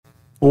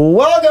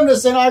Welcome to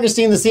St.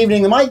 Augustine this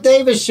evening, the Mike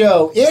Davis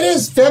Show. It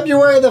is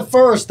February the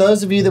 1st.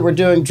 Those of you that were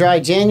doing dry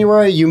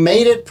January, you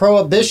made it.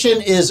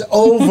 Prohibition is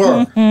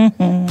over.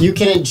 You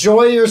can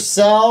enjoy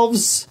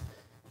yourselves.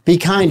 Be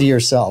kind to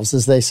yourselves,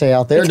 as they say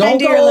out there. Don't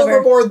go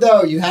overboard,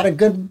 though. You had a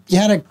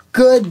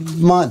good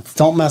month.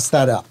 Don't mess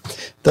that up.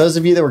 Those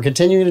of you that were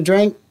continuing to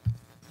drink,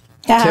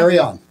 carry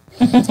on.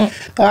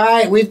 All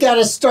right, we've got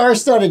a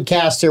star-studded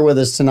cast here with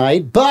us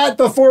tonight. But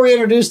before we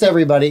introduce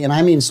everybody, and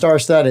I mean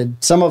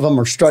star-studded, some of them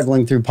are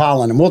struggling through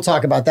pollen, and we'll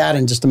talk about that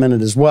in just a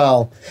minute as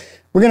well.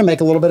 We're going to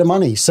make a little bit of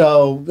money.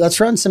 So let's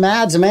run some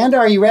ads. Amanda,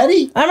 are you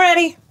ready? I'm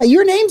ready.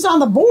 Your name's on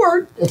the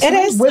board. It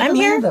is. With I'm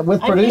Amanda, here.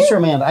 With producer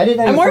Amanda. I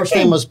didn't know your first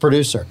name was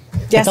producer.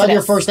 Yes, I thought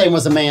your first name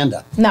was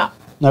Amanda. No.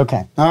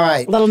 Okay. All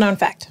right. Little known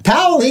fact.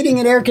 Powell Heating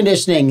and Air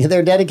Conditioning.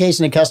 Their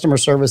dedication to customer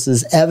service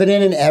is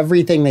evident in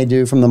everything they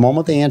do, from the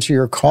moment they answer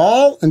your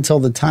call until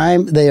the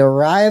time they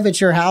arrive at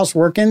your house,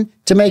 working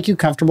to make you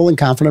comfortable and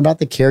confident about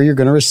the care you're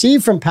going to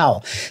receive from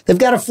Powell. They've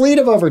got a fleet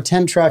of over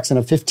 10 trucks and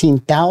a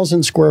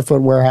 15,000 square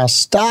foot warehouse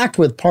stocked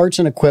with parts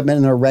and equipment,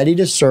 and they're ready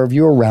to serve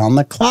you around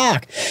the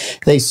clock.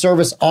 They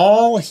service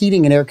all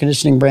heating and air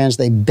conditioning brands.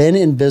 They've been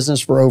in business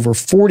for over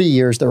 40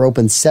 years. They're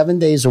open 7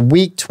 days a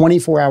week,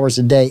 24 hours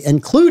a day,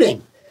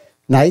 including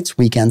nights,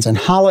 weekends, and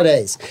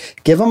holidays.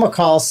 Give them a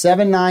call,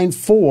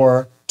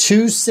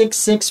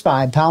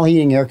 794-2665, Powell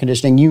Heating and Air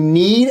Conditioning. You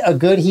need a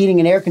good heating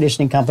and air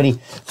conditioning company.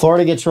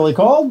 Florida gets really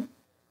cold,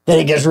 then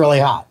it gets really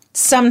hot.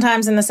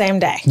 Sometimes in the same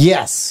day.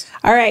 Yes.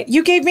 All right,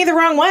 you gave me the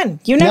wrong one.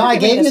 No, I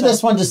gave you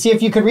this one to see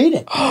if you could read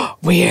it.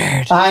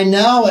 Weird. I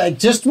know. I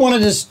just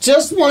wanted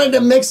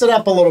to mix it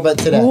up a little bit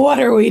today. What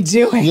are we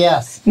doing?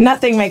 Yes.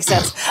 Nothing makes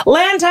sense.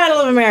 Land Title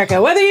of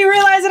America, whether you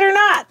realize it or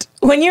not.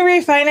 When you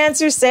refinance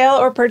your sale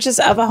or purchase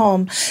of a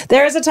home,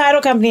 there is a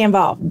title company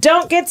involved.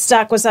 Don't get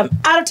stuck with some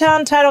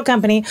out-of-town title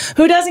company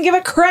who doesn't give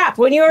a crap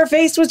when you are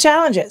faced with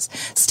challenges.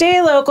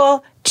 Stay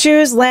local.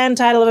 Choose Land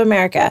Title of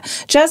America.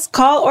 Just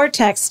call or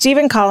text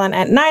Stephen Collin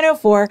at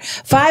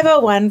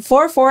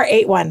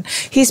 904-501-4481.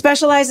 He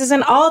specializes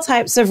in all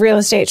types of real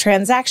estate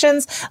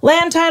transactions.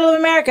 Land Title of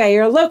America,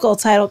 your local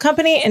title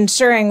company,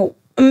 ensuring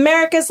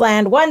America's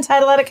land, one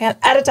title at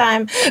a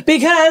time,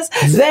 because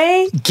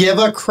they give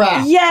a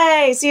crap.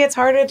 Yay! See, it's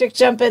harder to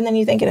jump in than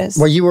you think it is.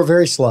 Well, you were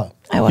very slow.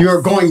 I was. You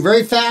were going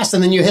very fast,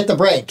 and then you hit the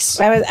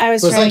brakes. I was.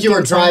 It was like you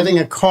were driving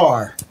a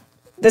car.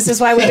 This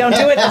is why we don't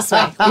do it this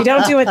way. We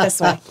don't do it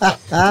this way.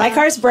 My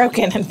car's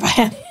broken. And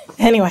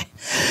anyway,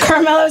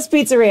 Carmelo's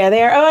Pizzeria.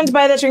 They are owned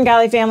by the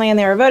Tringali family, and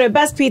they were voted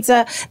best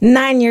pizza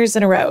 9 years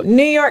in a row.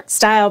 New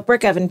York-style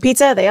brick oven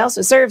pizza. They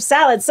also serve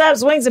salad,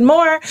 subs, wings, and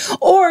more.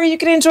 Or you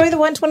can enjoy the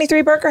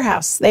 123 Burger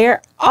House. They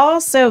are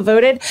also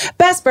voted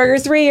best burger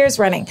 3 years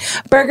running.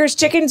 Burgers,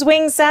 chickens,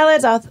 wings,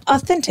 salads,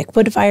 authentic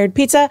wood-fired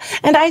pizza,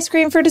 and ice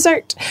cream for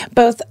dessert.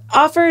 Both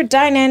offer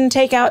dine-in,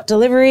 takeout,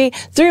 delivery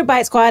through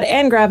Bite Squad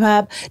and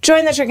Grubhub.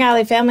 Join the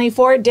Tringali family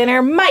for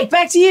dinner. Mike,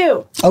 back to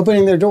you.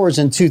 Opening their doors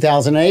in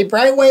 2008,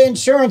 Brightway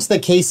Insurance, the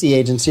Casey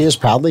agency, has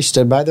proudly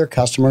stood by their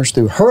customers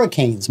through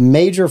hurricanes,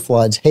 major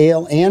floods,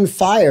 hail, and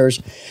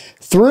fires.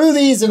 Through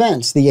these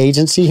events, the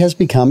agency has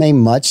become a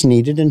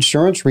much-needed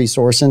insurance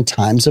resource in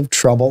times of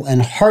trouble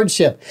and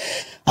hardship.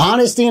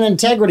 Honesty and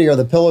integrity are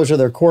the pillars of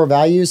their core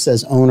values,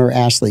 says owner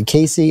Ashley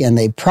Casey, and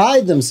they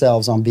pride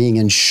themselves on being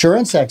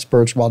insurance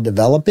experts while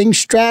developing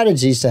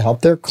strategies to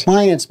help their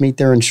clients meet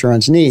their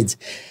insurance needs.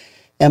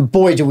 And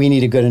boy, do we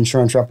need a good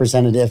insurance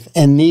representative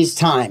in these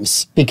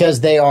times,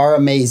 because they are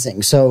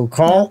amazing. So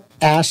call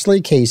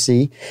Ashley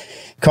Casey.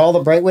 Call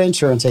the Brightway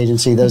Insurance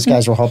Agency. Those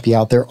guys will help you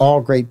out. They're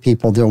all great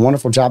people, do a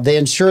wonderful job. They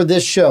insure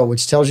this show,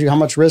 which tells you how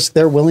much risk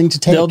they're willing to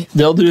take.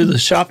 They'll do the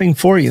shopping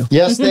for you.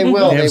 Yes, they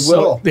will. They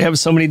will. They have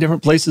so many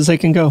different places they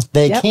can go.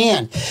 They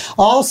can.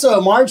 Also,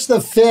 March the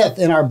 5th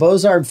in our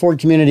Beaux-Arts Ford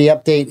Community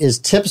Update is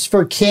Tips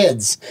for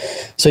Kids.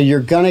 So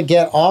you're going to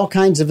get all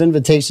kinds of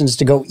invitations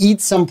to go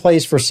eat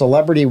someplace for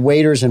celebrity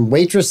waiters and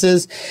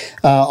waitresses.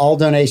 All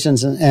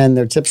donations and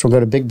their tips will go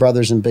to Big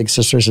Brothers and Big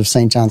Sisters of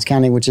St. Johns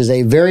County, which is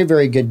a very,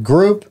 very good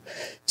group.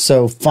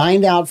 So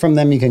find out from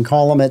them. You can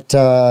call them at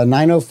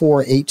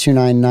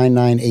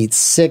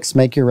 904-829-9986.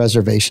 Make your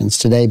reservations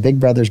today.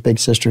 Big Brothers, Big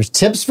Sisters.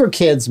 Tips for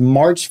Kids,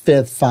 March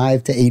 5th,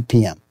 5 to 8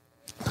 p.m.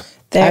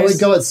 I would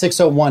go at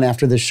 6:01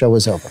 after this show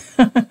is over.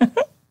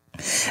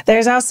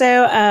 There's also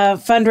a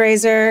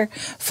fundraiser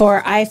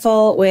for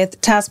Eiffel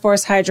with Task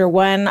Force Hydro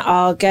 1.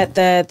 I'll get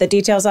the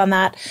details on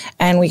that,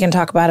 and we can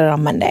talk about it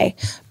on Monday.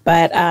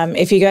 But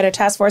if you go to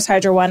Task Force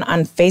Hydro 1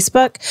 on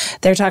Facebook,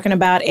 they're talking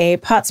about a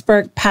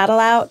Pottsburg paddle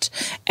out.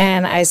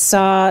 And I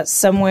saw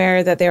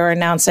somewhere that they were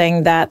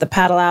announcing that the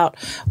paddle out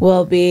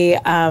will be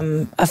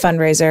a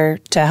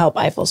fundraiser to help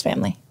Eiffel's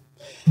family.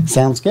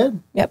 Sounds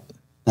good. Yep.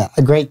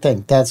 A great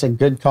thing. That's a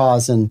good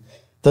cause. And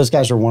those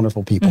guys are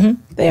wonderful people.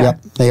 Mm-hmm. They are.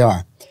 Yep, they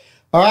are.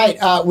 All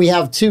right. We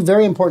have two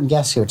very important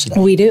guests here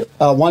today. We do.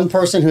 One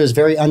person who is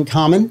very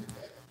uncommon.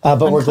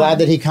 But we're glad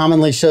that he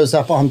commonly shows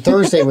up on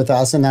Thursday with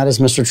us, and that is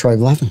Mr. Troy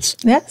Blevins.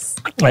 Yes.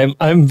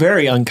 I'm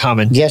very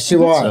uncommon. Yes,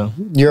 you are. So,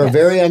 You're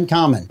very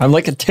uncommon. I'm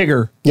like a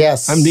Tigger.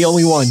 Yes. I'm the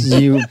only one.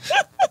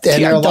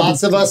 And there are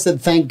lots of us that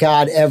thank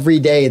God every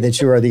day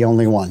that you are the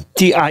only one.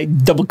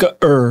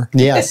 T-I-double-K-R.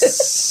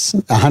 Yes,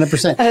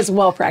 100%. That is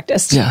well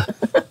practiced. Yeah.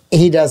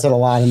 He does it a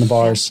lot in the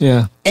bars.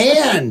 Yeah.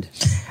 And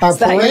our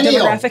that your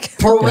perennial, demographic?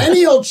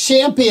 perennial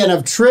champion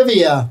of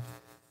trivia,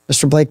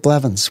 Mr. Blake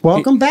Blevins.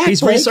 Welcome back,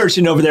 He's Blake.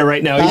 researching over there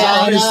right now. He's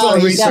on his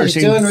phone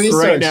researching doing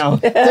research right now.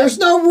 There's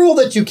no rule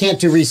that you can't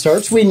do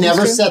research. We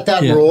never set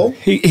that rule.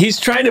 He's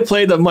trying to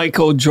play the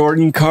Michael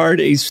Jordan card.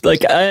 He's like,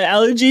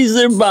 allergies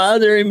are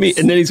bothering me.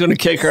 And then he's going to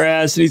kick her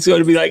ass. And he's going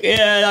to be like,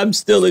 yeah, I'm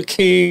still the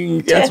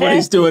king. That's what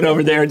he's doing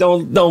over there.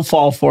 Don't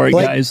fall for it,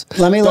 Blake, guys.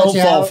 Let me don't let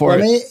you fall have, for let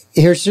it. me,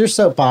 here's your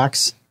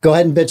soapbox. Go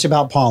ahead and bitch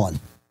about pollen.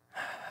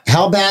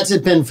 How bad's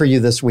it been for you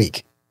this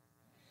week?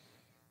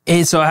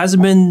 So it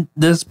hasn't been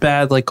this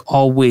bad like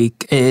all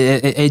week.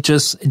 It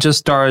just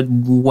started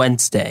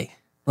Wednesday,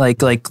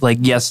 like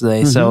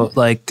yesterday. So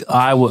like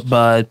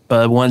but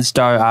when it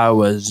started, I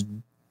was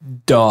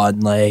done.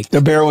 Like The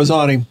bear was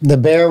on him. The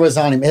bear was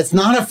on him. It's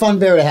not a fun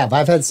bear to have.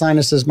 I've had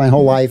sinuses my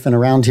whole life, and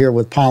around here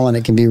with pollen,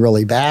 it can be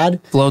really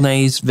bad.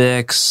 Flonase,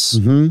 Vicks,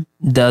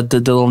 the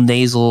little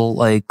nasal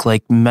like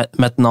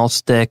methanol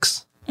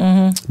sticks.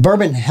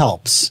 Bourbon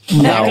helps.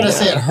 I'm not going to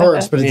say it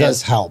hurts, but it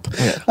does help.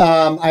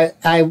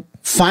 I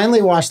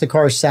finally washed the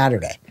car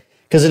Saturday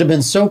because it had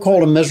been so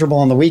cold and miserable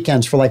on the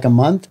weekends for like a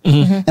month.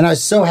 And I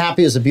was so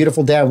happy. It was a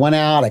beautiful day. I went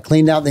out. I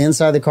cleaned out the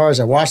inside of the cars.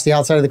 I washed the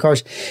outside of the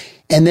cars.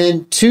 And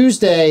then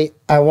Tuesday,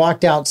 I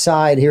walked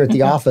outside here at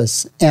the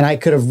office, and I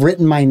could have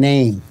written my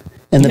name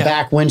in the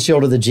back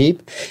windshield of the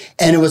Jeep.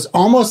 And it was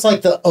almost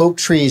like the oak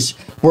trees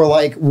were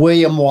like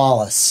William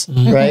Wallace,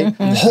 right?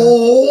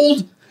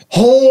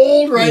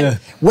 Hold, right? Yeah.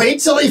 Wait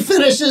till he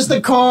finishes the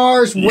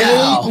cars.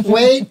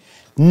 Wait.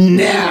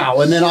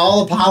 Now. And then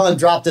all the pollen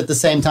dropped at the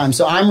same time.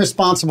 So I'm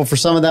responsible for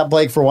some of that,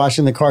 Blake, for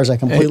washing the cars. I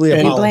completely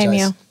And- apologize. blame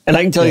you. And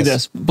I can tell you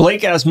this.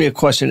 Blake asked me a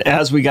question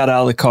as we got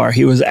out of the car.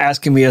 He was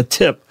asking me a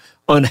tip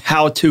on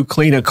how to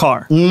clean a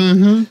car.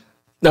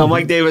 Now,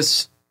 Mike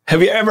Davis,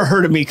 have you ever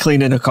heard of me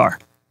cleaning a car?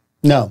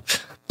 No.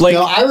 Blake,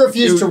 No, I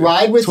refuse to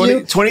ride with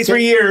you.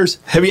 23 years.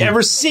 Have you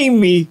ever seen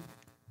me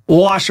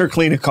wash or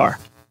clean a car?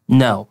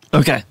 No.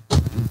 Okay.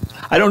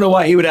 I don't know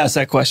why he would ask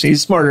that question.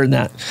 He's smarter than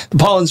that. The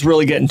pollen's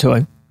really getting to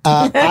him.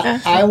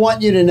 I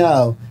want you to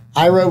know,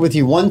 I rode with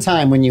you one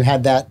time when you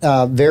had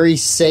that very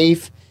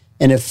safe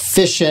and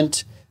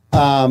efficient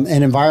and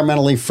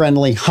environmentally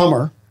friendly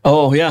Hummer.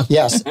 Oh, yeah.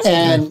 Yes.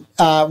 And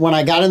when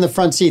I got in the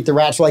front seat, the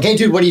rats were like, hey,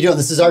 dude, what are you doing?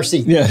 This is our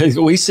seat. Yeah,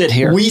 we sit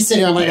here. We sit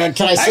here. I'm like,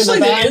 can I sit Actually,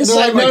 in the back? the They're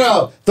like, inside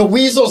no. The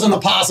weasels and the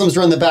possums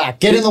are in the back.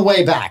 Get in the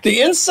way back.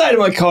 The inside of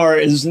my car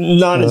is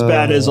not as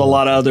bad as a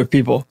lot of other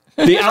people.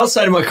 The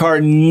outside of my car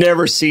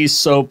never sees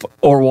soap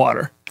or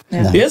water.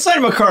 Yeah. The inside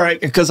of my car,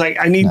 because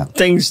I need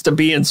things to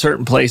be in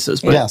certain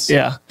places. But Yes.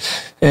 Yeah.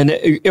 And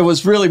it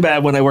was really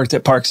bad when I worked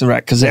at Parks and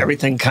Rec because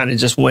everything kind of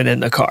just went in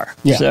the car.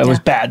 Yeah. So it was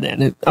bad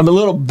then. I'm a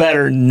little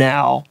better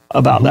now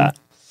about that.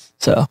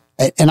 So.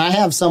 And I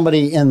have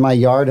somebody in my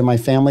yard in my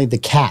family, the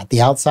cat,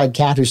 the outside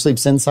cat who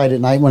sleeps inside at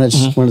night when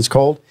it's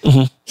cold.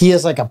 He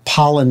is like a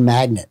pollen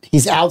magnet.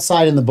 He's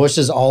outside in the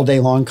bushes all day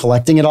long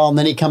collecting it all. And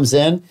then he comes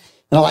in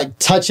and I like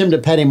touch him to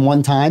pet him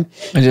one time.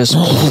 I just.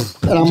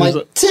 And I'm like,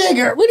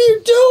 Tigger, what are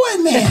you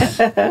doing,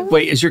 man?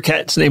 Wait, is your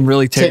cat's name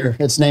really Tigger?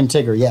 It's named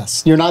Tigger,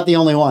 yes. You're not the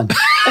only one.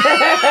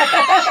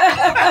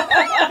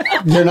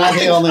 You're not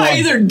the only one. I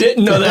either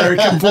didn't know that or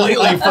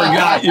completely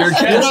forgot your You're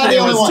cat's not the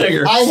name only was one.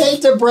 Tigger. I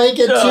hate to break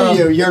it to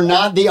you. You're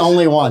not the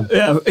only one.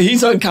 Yeah,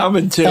 he's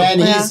uncommon too.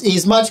 And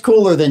he's much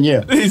cooler than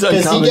you. He's Because he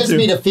uncommon, gets too.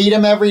 me to feed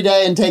him every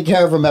day and take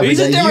care of him every He's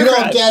day. a You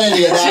Democrat. don't get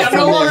any of See, that I'm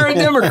no from longer me. a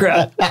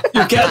Democrat.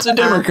 Your cat's a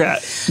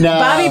Democrat. No.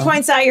 Bobby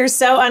points out you're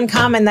so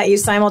uncommon that you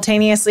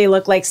simultaneously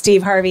look like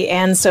Steve Harvey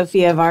and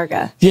Sofia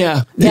Varga.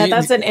 Yeah. Yeah,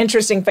 that's an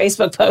interesting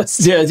Facebook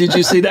post. Yeah, did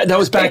you see that? That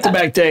was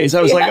back-to-back days.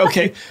 I was like,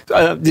 okay,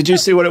 did you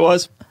see what it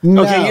was?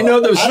 No. Okay, you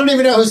know those. I don't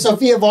even know who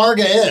Sofia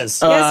Varga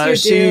is.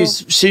 Yes, you do.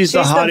 She's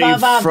the hottie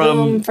Baba from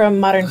Boom from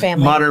Modern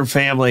Family. Modern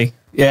Family.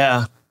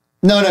 Yeah.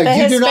 No, you do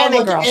not Hispanic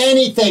look girl.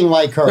 anything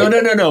like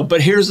her. No.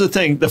 But here's the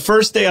thing. The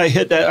first day I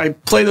hit that, I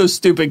play those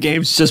stupid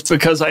games just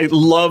because I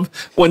love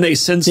when they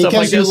send stuff like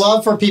Because you this.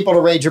 love for people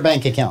to raid your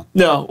bank account.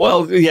 No,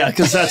 well, yeah,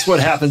 because that's what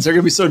happens. They're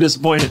going to be so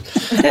disappointed.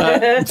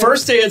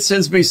 First day it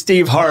sends me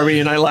Steve Harvey,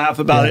 and I laugh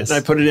about it, and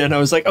I put it in. I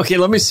was like, okay,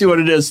 let me see what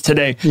it is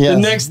today. Yes.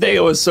 The next day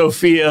it was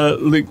Sophia, I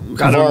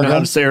don't know how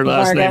to say her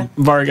last Varga. name,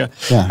 Varga.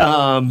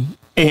 Yeah.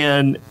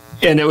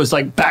 And it was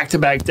like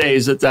back-to-back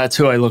days that's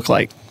who I look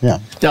like. Yeah.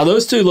 Now,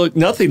 those two look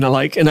nothing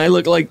alike, and I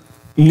look like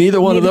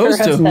neither one of those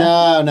Neither of two.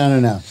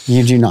 them. No.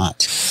 You do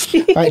not.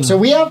 All right, so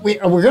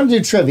we're going to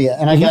do trivia,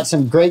 and I got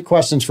some great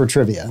questions for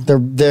trivia.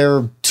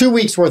 They're 2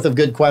 weeks worth of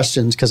good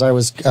questions because I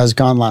was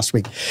gone last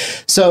week.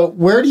 So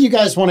where do you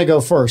guys want to go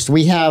first?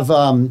 We have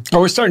Oh,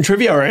 we're starting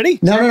trivia already?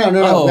 no.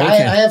 Oh, okay.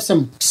 I have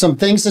some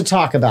things to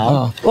talk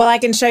about. Well, I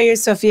can show you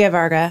Sofia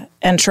Varga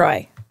and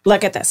Troy.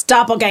 Look at this.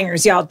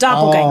 Doppelgangers, y'all.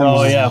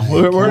 Doppelgangers. Oh, yeah.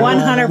 We're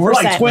 100%. We're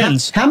like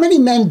twins. How many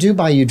men do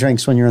buy you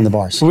drinks when you're in the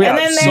bars? We And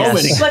have then so there's,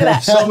 many. look at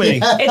that. So many.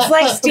 It's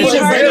like Steve It's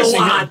Harvey.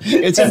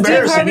 embarrassing. It's Steve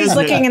embarrassing, Harvey's isn't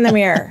looking it? in the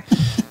mirror.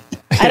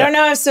 I don't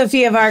know if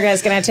Sofia Varga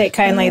is going to take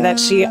kindly that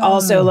she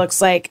also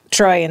looks like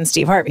Troy and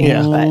Steve Harvey.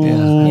 Yeah. But,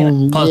 you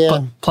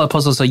know.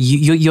 Plus, also,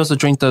 you also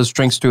drink those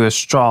drinks through a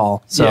straw,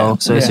 so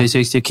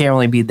you can't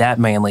really be that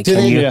manly. Do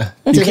Can they- you? Yeah.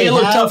 Do You they can't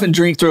look have- tough and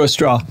drink through a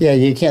straw. Yeah,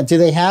 you can't. Do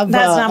they have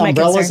That's not my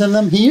umbrellas concern. in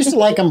them? He used to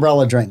like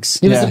umbrella drinks.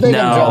 He was a big No.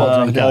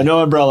 umbrella drink guy. No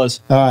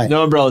umbrellas. All right.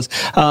 No umbrellas.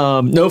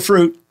 No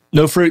fruit.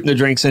 No fruit in the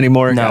drinks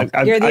anymore. No.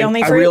 You're the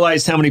only I fruit?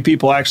 realized how many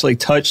people actually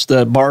touch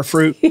the bar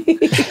fruit.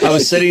 I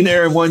was sitting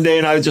there one day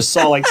and I just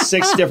saw like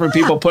 6 different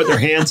people put their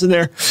hands in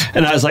there.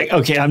 And I was like,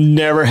 okay, I'm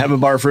never having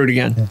bar fruit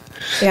again.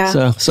 Yeah.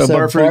 So So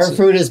bar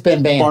fruit has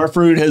been banned. Bar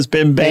fruit has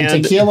been and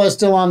banned. tequila is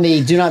still on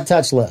the do not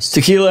touch list.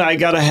 Tequila, I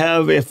got to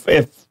have,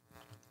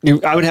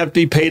 I would have to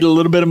be paid a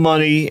little bit of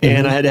money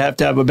and I had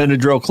to have a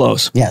Benadryl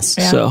close. Yes.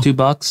 Yeah. So,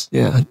 $2?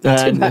 yeah.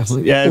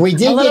 Yeah. We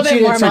did A little get bit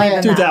you more to try money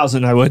it. than that.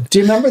 2,000, I would. Do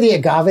you remember the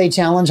agave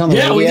challenge on the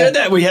Yeah, radio? we did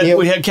that. We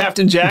had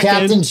Captain Jack.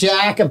 Captain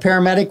Jack, a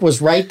paramedic, was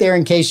right there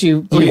in case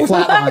you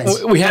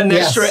flatlined. We had an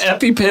Yes. extra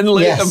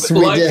EpiPen Yes, we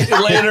did.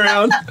 laying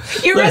around.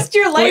 You risked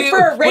your life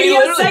for a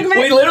radio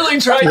segment? We literally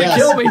tried to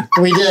kill me.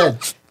 We did.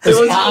 It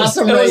was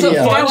awesome it was a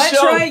radio. You know fun what,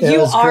 show. Troy? It You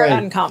was are great.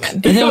 uncommon.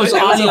 And it was It was a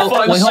audio.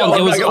 fun Wait, hold on. show.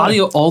 It was I'm not gonna-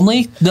 audio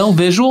only, no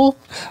visual.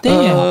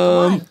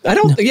 Damn. I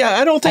don't think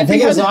I we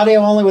think it was had- audio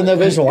only with no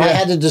visual. I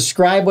had to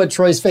describe what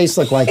Troy's face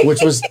looked like,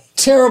 which was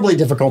terribly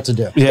difficult to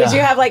do. Yeah. Did you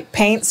have like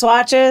paint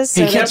swatches?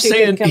 So He kept that you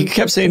saying could he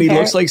kept saying he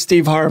compare looks it? like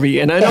Steve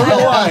Harvey, and I don't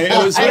know why.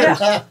 It was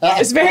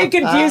It's very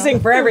confusing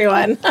for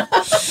everyone.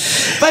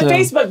 But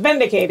Facebook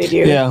vindicated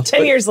you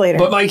 10 years later.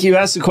 But Mike, you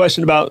asked the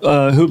question about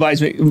who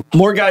buys me.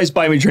 More guys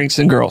buy me drinks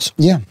than girls.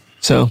 Yeah.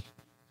 So,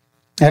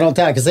 I don't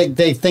doubt because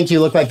they think you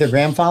look like their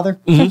grandfather.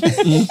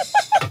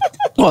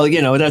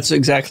 well, that's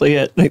exactly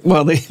it.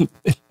 Well, they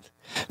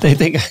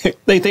think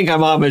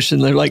I'm Amish,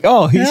 and they're like,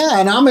 oh, he's. Yeah,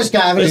 an Amish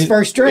guy with his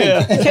first drink.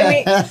 Yeah.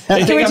 can we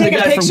I'm the take a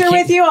guy from picture King-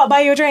 with you? I'll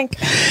buy you a drink.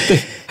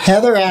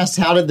 Heather asked,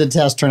 "How did the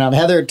test turn out?"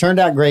 Heather, it turned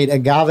out great.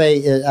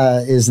 Agave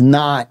is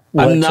not.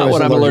 I'm not Troy's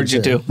what I'm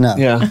allergic to. No.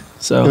 Yeah.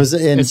 So It was,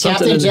 and it's something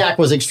Captain in- Jack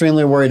was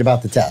extremely worried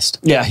about the test.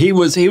 Yeah, he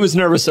was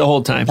nervous the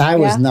whole time. I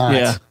was Yeah? not.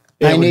 Yeah.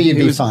 I knew you'd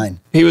He be was- fine.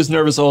 He was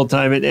nervous the whole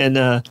time,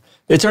 and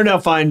it turned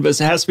out fine, but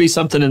it has to be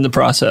something in the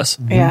process.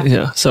 Yeah.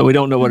 Yeah. So we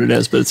don't know what it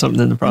is, but it's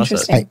something in the process.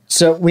 Interesting. Right.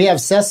 So we have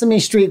Sesame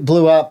Street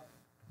blew up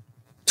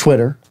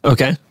Twitter.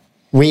 Okay.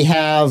 We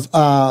have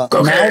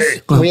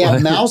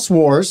Mouse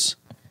Wars.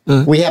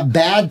 We have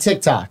bad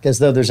TikTok, as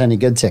though there's any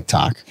good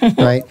TikTok,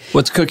 right?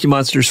 What's Cookie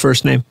Monster's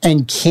first name?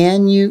 And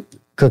can you,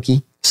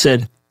 Cookie,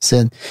 Sid.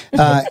 Sid,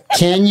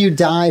 can you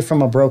die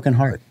from a broken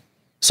heart?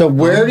 So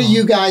where do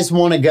you guys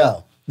want to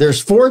go?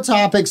 There's 4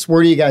 topics.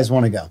 Where do you guys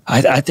want to go?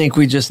 I think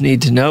we just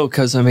need to know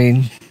because, I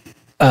mean,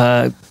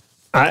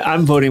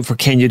 I'm voting for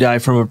Can You Die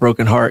from a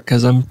Broken Heart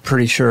because I'm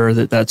pretty sure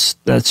that's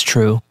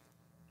true.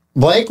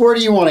 Blake, where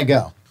do you want to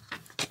go?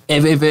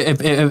 If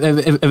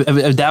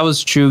that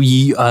was true,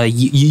 you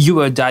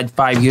would have died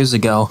 5 years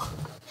ago.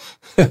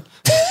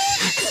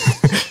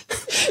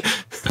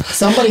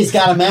 Somebody's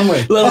got a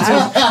memory.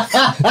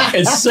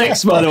 It's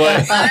 6, by the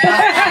way.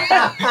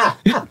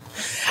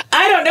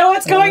 I don't know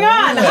what's going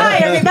on. Hi,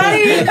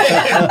 everybody.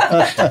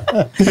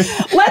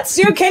 Let's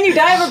do Can You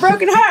Die of a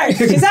Broken Heart?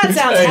 Because that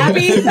sounds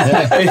happy.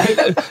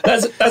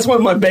 That's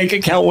when my bank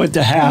account went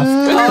to half.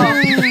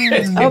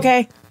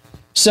 Okay.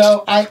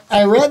 So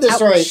I read this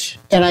story,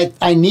 and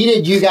I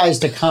needed you guys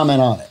to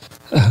comment on it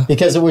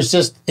because it was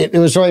just it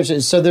was really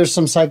interesting. So there's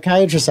some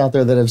psychiatrists out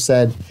there that have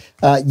said,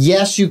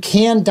 yes, you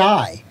can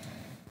die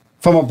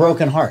from a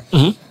broken heart,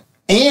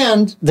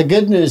 and the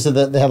good news of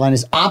the headline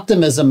is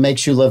optimism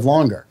makes you live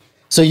longer.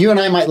 So you and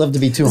I might live to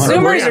be 200.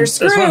 Zoomers are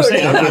That's what I'm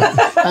screwed.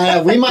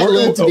 saying. We might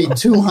live to be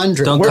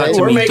 200. Don't cut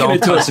to We're me. making Don't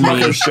it to a cut to me.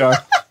 Smucker's jar.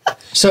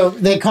 So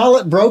they call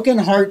it broken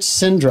heart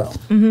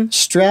syndrome,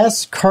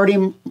 stress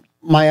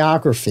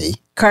cardiomyopathy.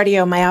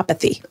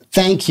 Cardiomyopathy.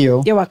 Thank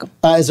you. You're welcome.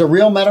 Is a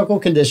real medical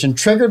condition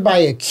triggered by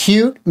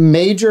acute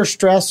major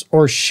stress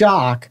or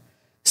shock,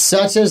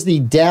 such as the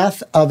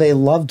death of a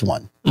loved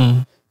one.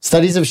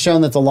 Studies have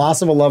shown that the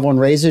loss of a loved one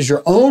raises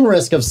your own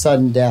risk of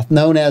sudden death,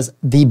 known as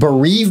the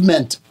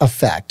bereavement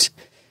effect.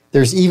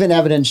 There's even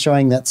evidence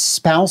showing that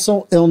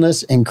spousal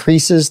illness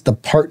increases the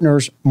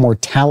partner's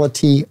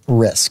mortality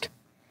risk,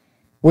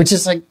 which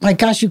is like, my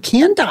gosh, you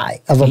can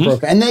die of a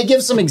broken. And they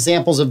give some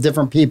examples of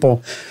different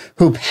people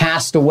who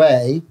passed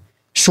away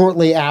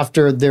shortly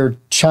after their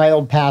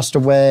child passed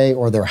away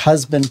or their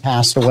husband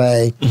passed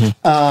away.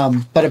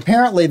 But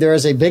apparently there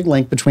is a big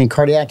link between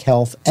cardiac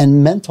health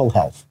and mental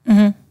health.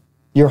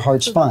 Your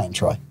heart's fine,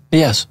 Troy.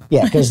 Yes.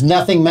 Yeah, because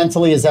nothing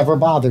mentally has ever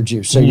bothered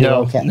you, so you're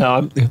okay.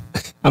 No,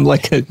 I'm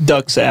like a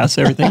duck's ass.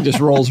 Everything just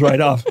rolls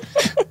right off.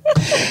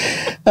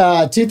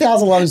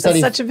 2011 That's study,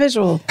 such a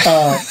visual.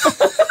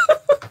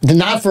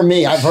 not for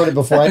me. I've heard it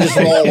before. I just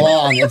roll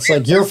on. It's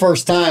like your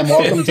first time.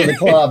 Welcome to the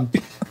club.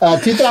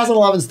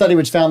 2011 study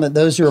which found that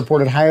those who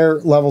reported higher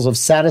levels of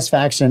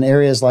satisfaction in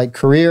areas like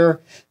career,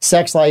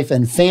 sex life,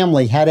 and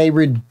family had a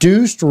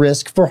reduced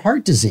risk for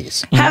heart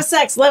disease. Have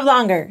sex, live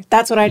longer.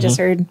 That's what I just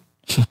heard.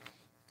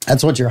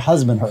 That's what your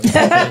husband heard.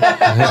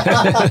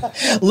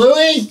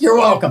 Louis, you're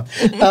welcome.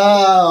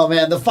 Oh,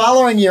 man. The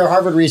following year,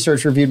 Harvard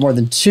research reviewed more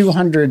than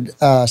 200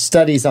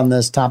 studies on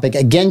this topic,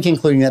 again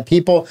concluding that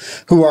people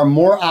who are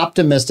more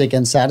optimistic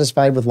and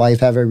satisfied with life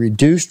have a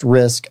reduced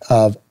risk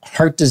of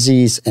heart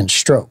disease and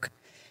stroke.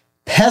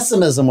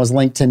 Pessimism was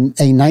linked to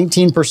a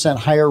 19%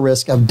 higher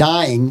risk of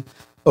dying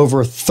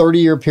over a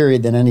 30-year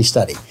period than any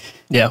study.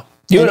 Yeah.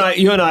 You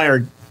and I are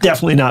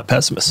definitely not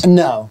pessimists.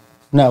 No,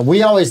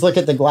 we always look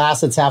at the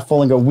glass that's half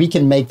full and go, we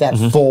can make that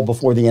full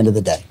before the end of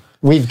the day.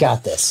 We've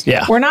got this.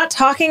 Yeah. We're not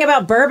talking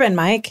about bourbon,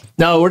 Mike.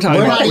 No, we're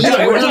talking about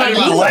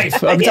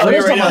life. I'm telling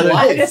you right now.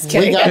 I'm just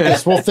kidding. We got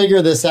this. We'll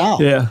figure this out.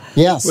 Yeah.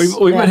 Yes.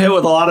 We've been hit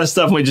with a lot of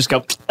stuff and we just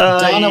go,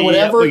 Donna,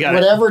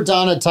 whatever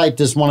Donna typed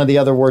is one of the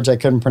other words I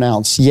couldn't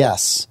pronounce.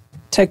 Yes.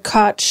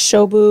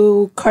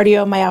 Takotsubo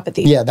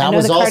cardiomyopathy. Yeah, that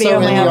was also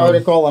in the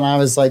article, and I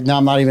was like, no,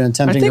 I'm not even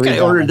attempting to read I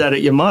think I ordered that at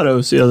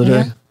Yamato's the other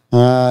day.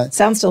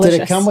 Sounds delicious.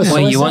 Did it come with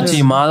Wait, you went to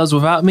Yamato's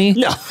without me?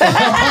 No.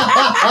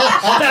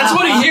 That's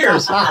what he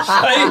hears.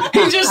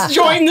 He just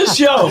joined the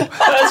show.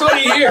 That's what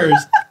he hears.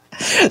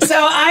 So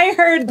I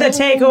heard the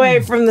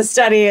takeaway from the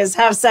study is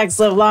have sex,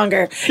 live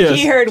longer. Yes.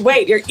 He heard,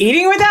 wait, you're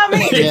eating without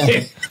me?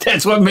 Yeah.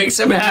 That's what makes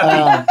him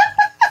happy.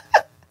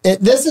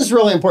 This is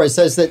really important. It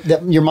says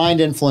that your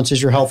mind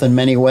influences your health in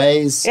many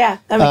ways. Yeah,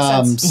 that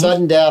makes sense.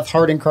 Sudden death,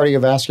 heart and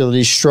cardiovascular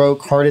disease,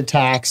 stroke, heart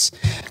attacks.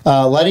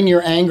 Letting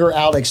your anger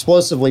out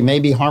explosively may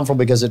be harmful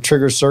because it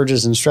triggers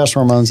surges in stress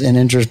hormones and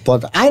injures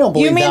blood. I don't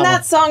believe You mean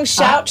that song,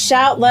 Shout,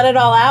 Shout, Let It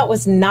All Out,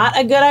 was not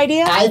a good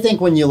idea? I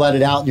think when you let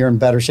it out, you're in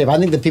better shape. I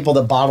think the people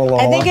that bottle it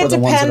all I think up it are the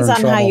ones that are in depends on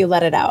how trouble. you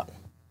let it out.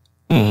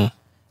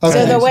 Okay.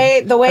 So the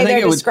way they're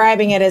it would-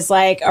 describing it is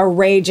like a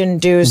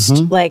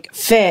rage-induced like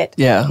fit.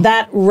 Yeah.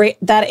 That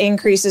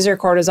increases your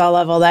cortisol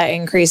level. That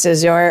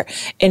increases your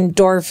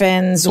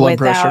endorphins Blood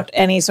without pressure.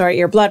 any sort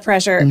your blood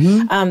pressure.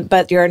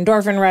 But your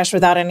endorphin rush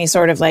without any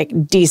sort of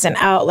like decent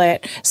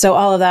outlet. So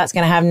all of that's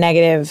going to have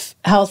negative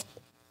health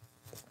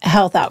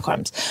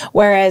outcomes.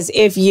 Whereas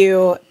if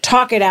you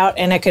talk it out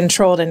in a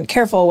controlled and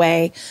careful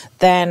way,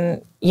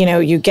 then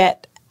you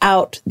get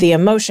out the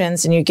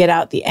emotions and you get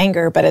out the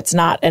anger, but it's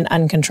not an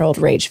uncontrolled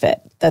rage fit.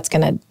 That's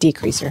going to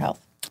decrease your health.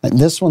 And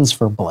this one's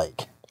for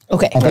Blake.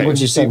 Okay. I think what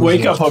you said was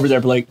Wake up over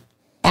there, Blake.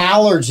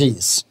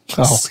 allergies.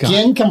 Oh,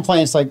 Skin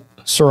complaints like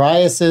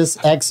psoriasis,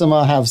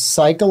 eczema have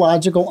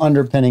psychological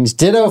underpinnings.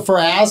 Ditto for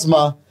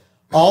asthma.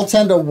 All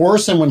tend to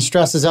worsen when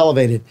stress is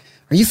elevated.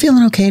 Are you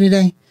feeling okay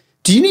today?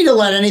 Do you need to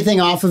let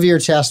anything off of your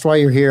chest while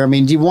you're here? I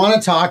mean, do you want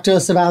to talk to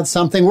us about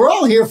something? We're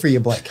all here for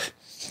you, Blake.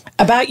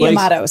 About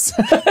Yamato's.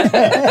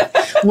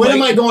 When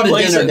am I going to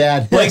Blake's dinner,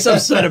 Dad? Blake's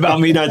upset about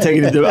me not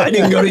taking it. I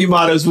didn't go to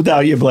Yamato's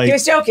without you, Blake. He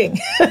was joking.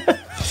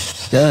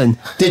 Good.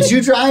 Did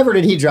you drive or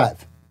did he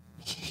drive?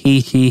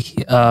 He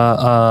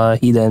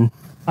then.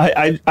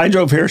 I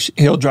drove here.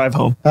 He'll drive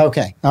home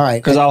Okay, all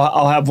right. because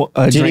I'll have a Do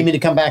you drink. need me to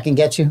come back and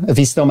get you if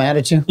he's still mad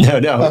at you?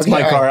 No, it's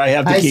my all car. right. I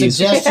have the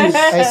keys.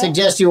 I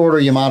suggest you order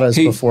Yamato's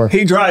before.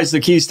 He drives. The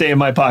keys stay in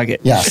my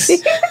pocket. Yes.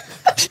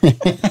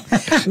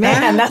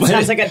 Man, that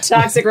sounds like a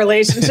toxic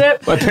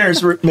relationship. My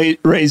parents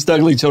raised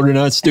ugly children,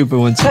 not stupid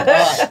ones.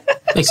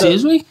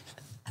 Excuse me?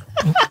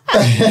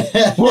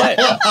 What?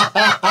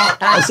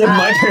 I said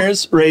my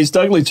parents raised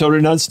ugly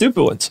children, not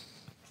stupid ones.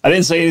 I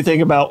didn't say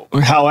anything about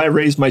how I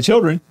raised my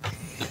children,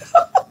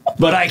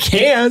 but I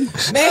can.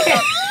 Man,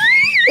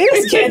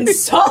 it's getting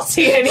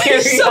salty in here.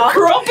 He's so y'all.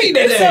 grumpy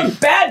today. It's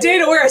a bad day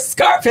to wear a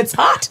scarf. It's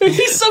hot.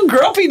 He's so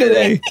grumpy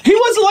today. He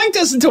wasn't like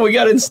this until we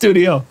got in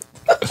studio.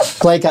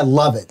 Blake, I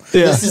love it.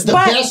 Yeah. This is the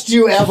But- best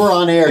you ever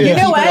on air. You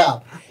know keep what? it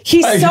up.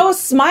 He's so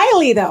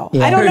smiley, though.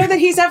 I don't know that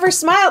he's ever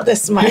smiled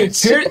this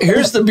much.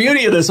 Here's the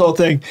beauty of this whole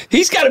thing.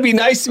 He's got to be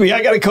nice to me.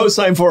 I got to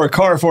co-sign for a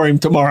car for him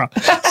tomorrow.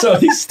 So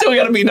he's still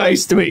got to be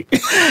nice to me.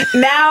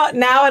 Now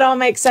it all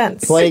makes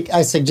sense. Blake,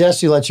 I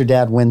suggest you let your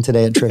dad win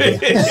today at trivia.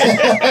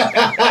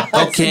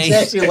 Okay.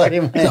 Suggest you let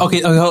him win.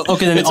 Okay.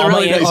 Then It's a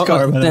really nice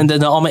car, by the way.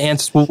 then all my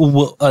answers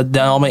will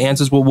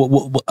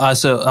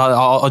so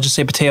I'll just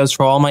say potatoes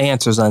for all my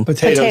answers then.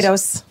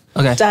 Potatoes.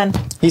 Okay. Done.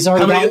 He's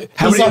already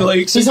How many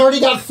lakes? He's already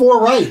got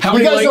 4 right. How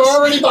You many guys lakes? are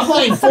already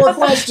behind 4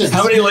 questions.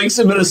 How many lakes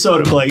in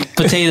Minnesota, Blake?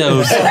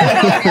 Potatoes.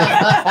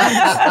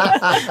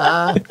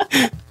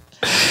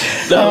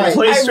 No, All right.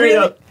 play straight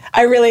up.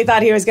 I really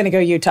thought he was going to go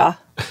Utah.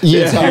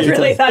 Utah. I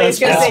really thought he was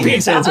going to say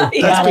Pete's Utah. answer.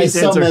 Yeah. That's God, I Pete's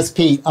so answer. miss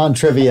Pete on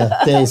trivia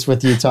days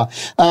with Utah.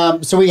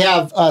 So we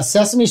have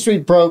Sesame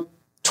Street broke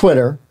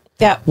Twitter.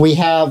 Yeah. We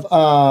have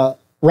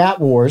Rat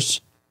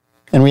Wars.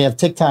 And we have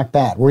TikTok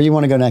bad. Where you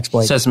want to go next,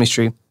 Blake? Sesame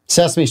Street.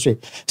 Sesame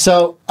Street.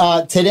 So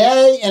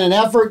today, in an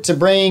effort to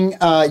bring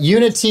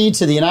unity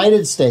to the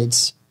United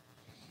States,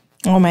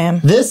 Oh,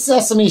 man. this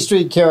Sesame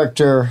Street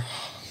character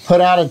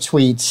put out a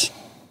tweet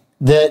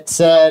that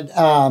said,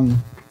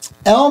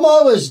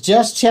 Elmo is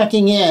just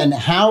checking in.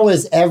 How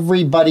is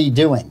everybody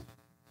doing?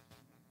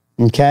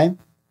 Okay.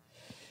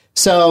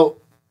 So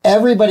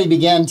everybody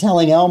began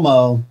telling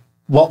Elmo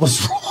what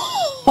was wrong.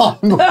 along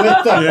with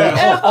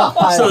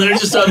the So they're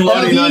just Have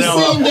unloading on you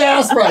seen Elmo.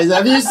 gas prices?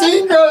 Have you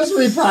seen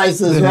grocery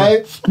prices,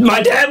 right?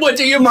 My dad went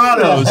to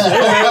Yamato's.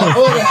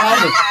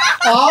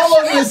 All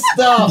of this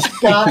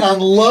stuff got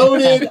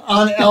unloaded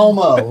on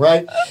Elmo,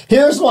 right?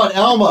 Here's one,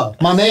 Elmo,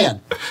 my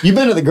man. You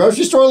been to the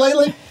grocery store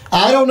lately?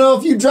 I don't know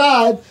if you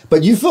drive,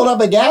 but you filled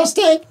up a gas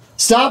tank?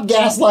 Stop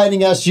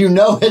gaslighting us. You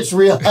know it's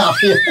real out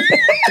here.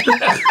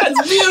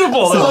 That's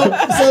beautiful. So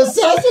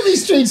Sesame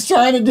Street's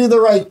trying to do the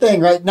right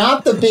thing, right?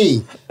 Not the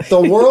bee. The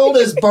world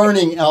is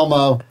burning,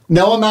 Elmo.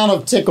 No amount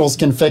of tickles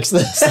can fix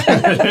this.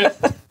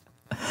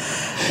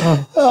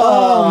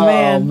 Oh,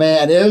 man. Oh,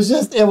 man.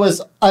 It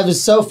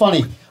was so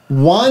funny.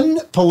 One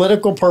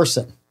political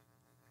person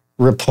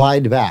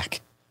replied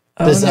back.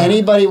 Does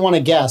anybody want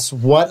to guess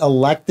what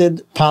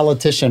elected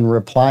politician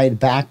replied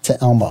back to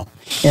Elmo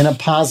in a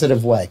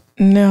positive way?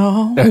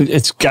 No.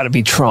 It's got to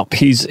be Trump.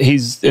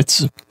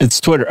 It's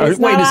Twitter. He's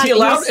Wait, not is he on-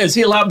 allowed? he's- Is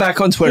he allowed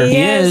back on Twitter? He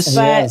is,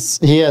 but Yes,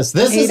 he is.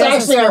 This He is doesn't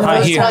actually our spend first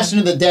much time. question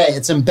of the day.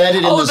 It's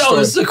embedded in Oh, the story. no,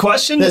 this is a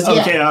question? This-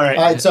 yeah. Okay, all right.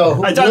 All right,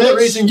 so I thought the which-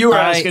 reason you were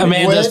All right, asking.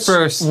 Amanda's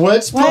first.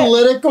 Which What?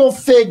 political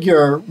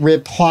figure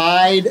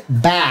replied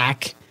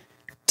back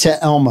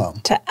to Elmo?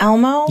 to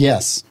Elmo?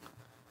 Yes.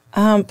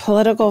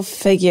 Political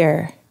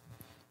figure.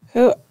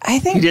 Who I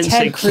think didn't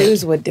say Ted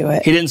Cruz would do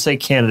it. He didn't say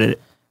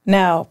candidate.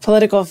 No,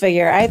 political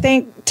figure. I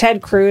think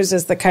Ted Cruz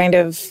is the kind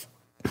of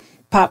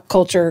pop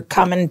culture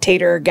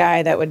commentator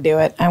guy that would do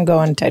it. I'm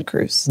going Ted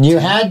Cruz. You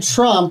had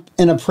Trump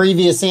in a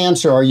previous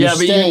answer. Are you but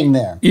staying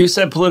there? You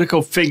said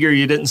political figure.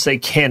 You didn't say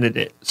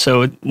candidate.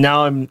 So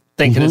now I'm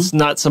thinking it's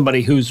not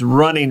somebody who's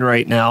running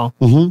right now,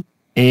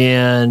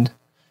 and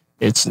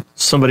it's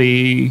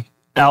somebody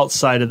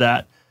outside of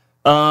that.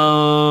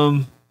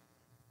 I'll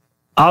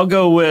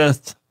go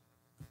with.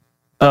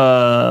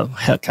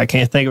 Heck, I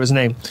can't think of his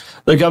name.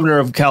 The governor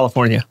of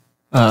California,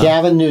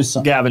 Gavin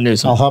Newsom. Gavin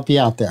Newsom. I'll help you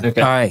out there.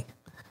 Okay.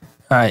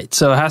 All right.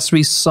 So it has to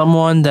be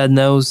someone that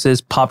knows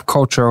his pop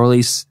culture, or at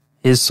least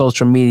his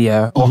social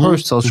media, or her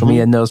social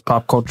media knows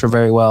pop culture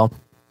very well.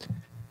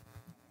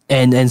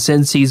 And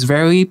since he's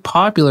very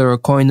popular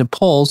according to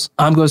polls,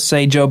 I'm going to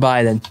say Joe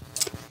Biden.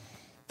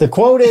 The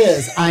quote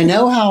is, I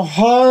know how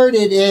hard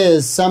it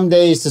is some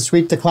days to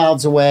sweep the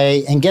clouds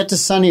away and get to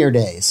sunnier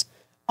days.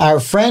 Our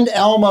friend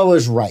Elmo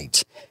is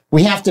right.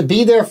 We have to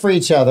be there for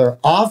each other,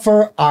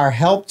 offer our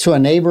help to a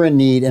neighbor in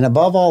need, and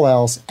above all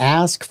else,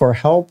 ask for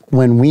help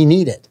when we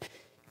need it.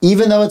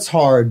 Even though it's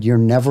hard, you're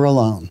never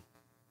alone.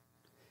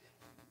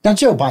 Now,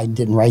 Joe Biden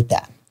didn't write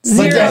that.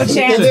 Zero But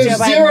chance There's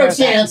Joe Biden zero wrote that.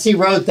 chance he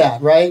wrote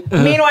that, right?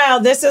 Meanwhile,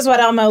 this is what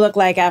Elmo looked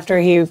like after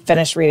he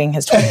finished reading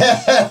his tweet.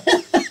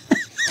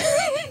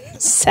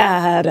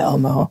 Sad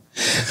Elmo.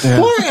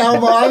 Poor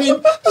Elmo. I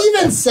mean,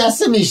 even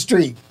Sesame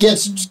Street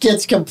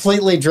gets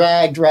completely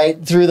dragged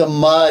right through the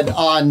mud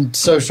on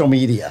social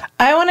media.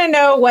 I want to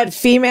know what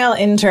female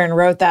intern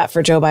wrote that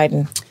for Joe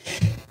Biden.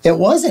 It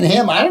wasn't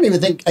him. I don't even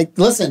think.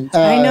 Listen,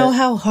 I know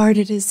how hard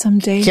it is some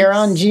days.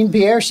 Caron Jean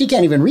Pierre, she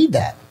can't even read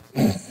that.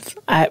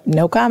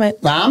 No comment.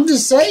 I'm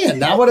just saying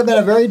that would have been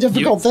a very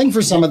difficult thing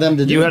for some of them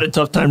to do. You had a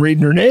tough time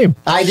reading her name.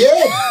 I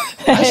did.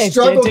 I It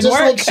struggled didn't just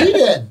work. like she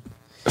did.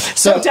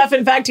 So tough,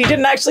 in fact, he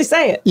didn't actually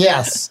say it.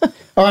 Yes.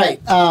 All right.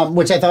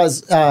 Which I thought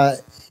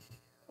was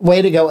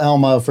way to go,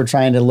 Elmo, for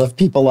trying to lift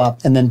people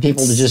up, and then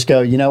people to just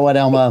go, you know what,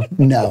 Elmo?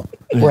 No,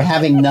 we're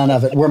having none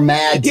of it. We're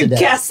mad You today.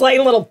 gaslight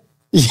little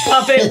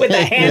puppet with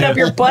a hand up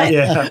your butt.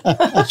 Yeah.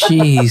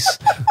 Jeez.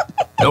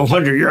 No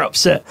wonder you're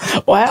upset.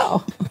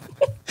 Wow.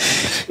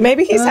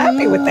 Maybe he's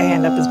happy with the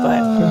hand up his butt.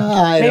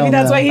 I Maybe don't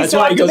that's know. why he's That's so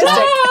why he goes,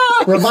 optimistic.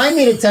 Remind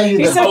me to tell you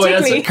He's the so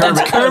that's tickly.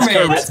 Kermit.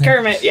 Kermit. That's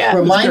Kermit, yeah.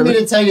 Remind me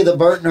to tell you the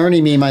Bert and Ernie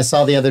meme I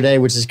saw the other day,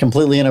 which is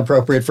completely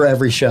inappropriate for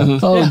every show.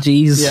 Oh,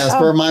 jeez. Yes,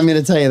 but remind me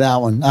to tell you that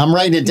one. I'm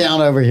writing it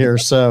down over here.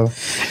 So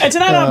And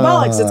tonight on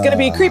Bollocks, it's going to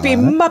be creepy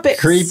Muppets.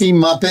 creepy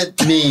Muppet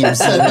memes.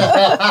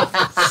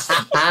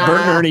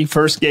 Bert and Ernie,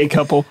 first gay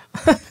couple.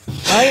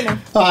 Oh, you know.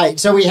 All right,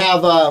 so we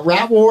have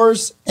Rat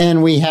Wars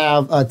and we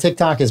have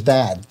TikTok is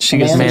bad. She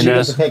gets Amanda, you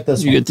Amanda. get to pick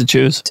this You one. get to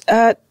choose.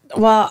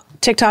 Well,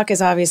 TikTok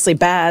is obviously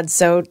bad,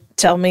 so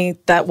tell me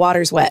that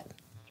water's wet.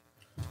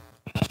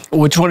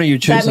 Which one are you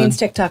choosing? That means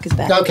TikTok is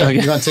bad. Okay,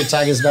 you want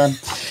TikTok is bad?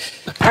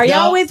 Are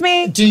Now, y'all with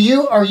me?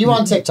 Are you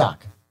on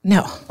TikTok?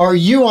 No. Are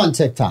you on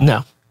TikTok?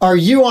 No. Are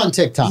you on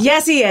TikTok?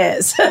 Yes, he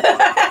is. All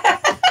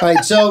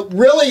right, so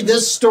really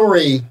this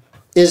story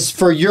is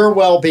for your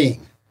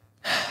well-being.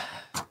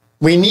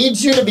 We need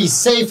you to be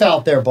safe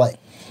out there, Blake.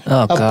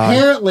 Oh, God.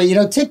 Apparently,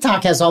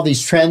 TikTok has all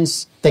these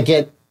trends that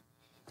get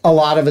a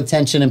lot of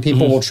attention and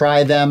people will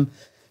try them.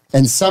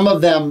 And some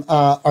of them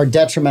are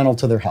detrimental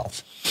to their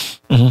health.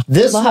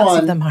 This Lots of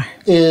one them are.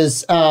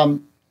 is,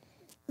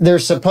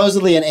 there's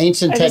supposedly an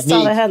ancient I just saw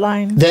the technique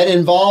headline. that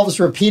involves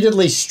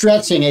repeatedly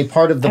stretching a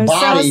part of the I'm so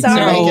body to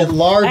sorry. make it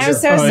larger. I'm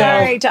so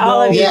sorry to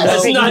all of you. Yes. for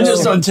That's thinking not this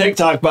just through. on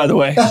TikTok, by the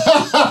way. No.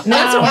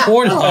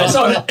 That's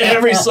on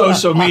every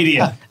social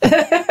media.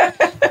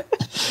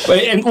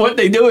 And what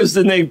they do is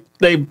then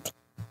they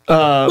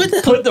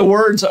put the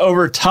words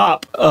over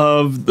top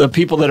of the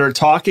people that are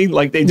talking,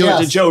 like they do it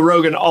to Joe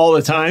Rogan all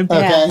the time.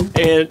 Okay.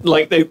 And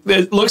like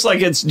it looks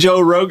like it's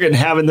Joe Rogan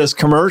having this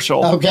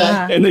commercial. Okay.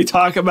 And they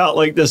talk about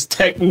like this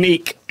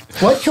technique.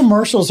 What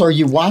commercials are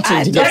you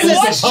watching to get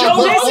this?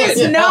 This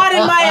is not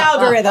in my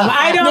algorithm.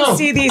 I don't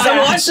see these I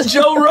ads. watch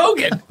Joe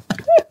Rogan.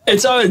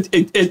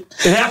 It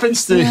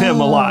happens to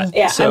him a lot.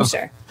 Yeah, so. I'm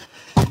sure.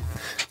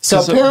 So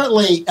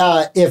apparently,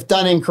 if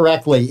done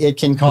incorrectly, it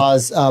can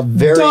cause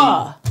very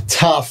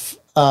tough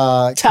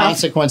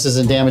consequences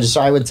and damages.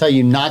 So I would tell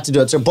you not to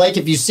do it. So Blake,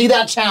 if you see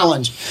that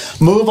challenge,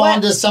 move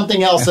on to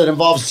something else that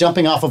involves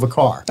jumping off of a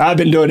car. I've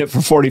been doing it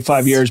for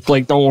 45 years,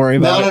 Blake. Don't worry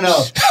about it.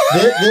 No.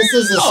 This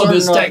is a certain...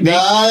 this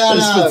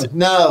technique.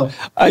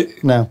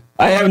 No.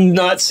 I have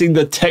not seen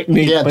the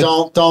technique. Yeah,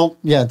 don't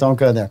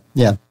go there.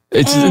 Yeah.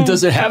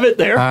 Does it have it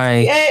there?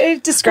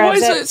 It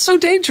describes Why is it so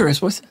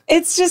dangerous?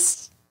 It's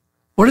just...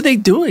 What are they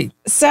doing?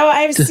 So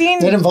I've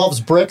seen... It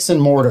involves bricks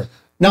and mortar.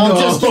 No,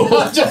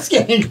 I'm just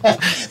kidding.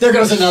 There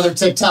goes another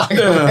TikTok.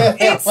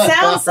 It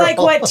sounds like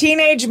what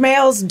teenage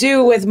males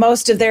do with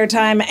most of their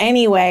time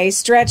anyway,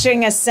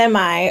 stretching a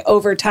semi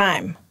over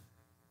time.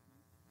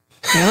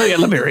 Yeah,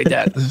 let me read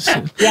that. It's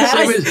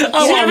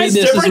It's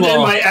different than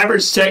my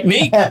average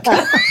technique.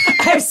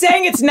 I'm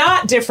saying it's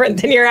not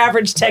different than your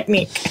average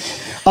technique.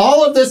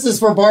 All of this is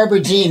for Barbara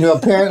Jean, who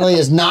apparently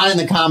is not in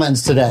the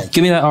comments today.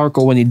 Give me that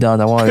article when you're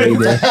done. I want to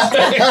read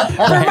it.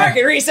 For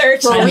market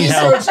research. For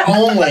research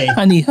only.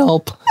 I need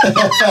help. How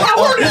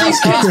hard are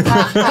these kids?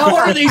 How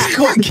hard are these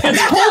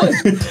kids pulling?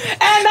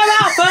 And I'm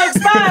out, folks.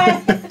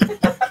 Bye.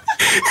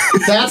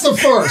 That's a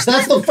first.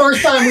 That's the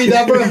first time we've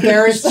ever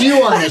embarrassed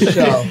you on this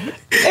show.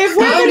 If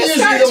we're going to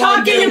start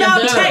talking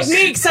about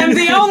techniques, I'm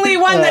the only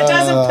one that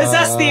doesn't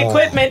possess the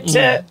equipment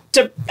to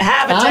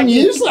have a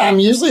technique. I'm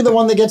usually the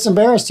one that gets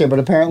embarrassed here, but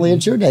apparently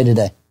it's your day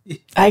today.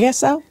 I guess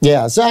so.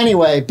 Yeah. So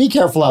anyway, be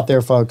careful out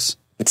there, folks.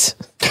 Go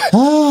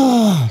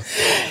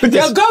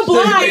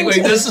blind.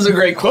 Wait, this is a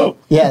great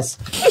quote. Yes.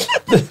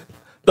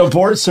 The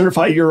board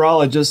certified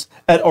urologist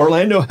at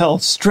Orlando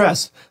Health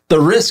stressed the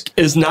risk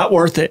is not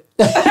worth it.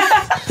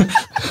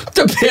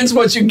 Depends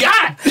what you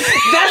got.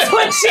 That's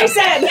what she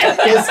said.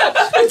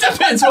 It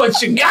depends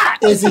what you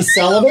got. Is he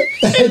celibate?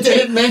 Did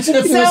it mention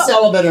if he was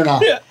celibate or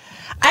not? Yeah.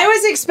 I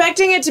was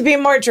expecting it to be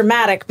more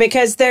dramatic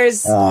because there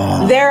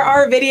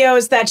are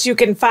videos that you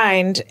can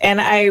find, and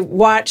I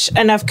watch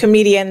enough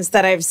comedians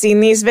that I've seen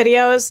these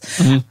videos.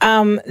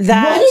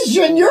 What is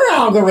in your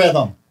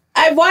algorithm?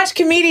 I watch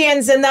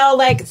comedians and they'll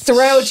like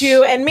throw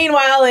to, and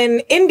meanwhile in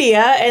India,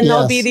 and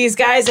there'll be these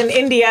guys in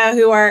India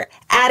who are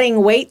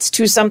adding weights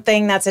to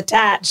something that's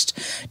attached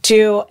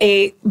to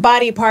a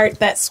body part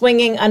that's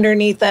swinging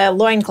underneath a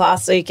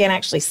loincloth, so you can't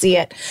actually see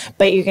it,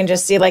 but you can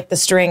just see like the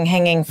string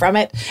hanging from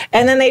it.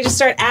 And then they just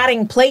start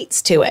adding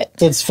plates to it.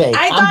 It's fake.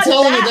 I'm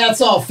telling you,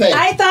 that's all fake.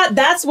 I thought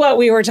that's what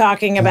we were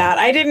talking about.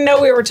 I didn't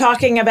know we were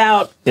talking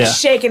about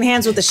shaking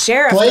hands with the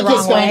sheriff Blake the wrong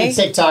is going way. to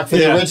TikTok for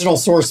the original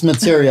source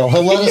material.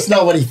 He'll let us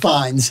know what he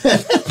finds.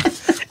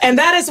 And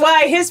that is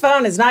why his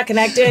phone is not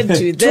connected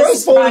to this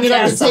Troy's pulling it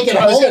out to podcast. take it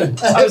home.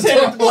 I was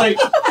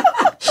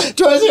like,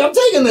 Troy's like, I'm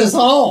taking this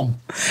home.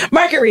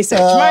 Market research,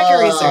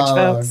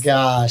 folks. Oh,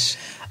 gosh.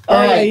 All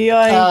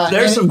right.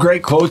 there's some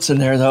great quotes in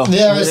there, though.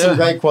 Yeah, there's some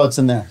great quotes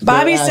in there.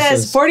 Bobby They're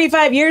says, asses.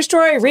 45 years,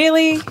 Troy?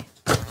 Really?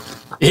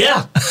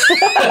 Yeah.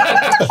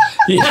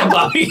 Yeah,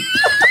 Bobby.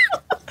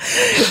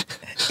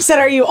 He said,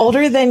 are you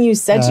older than you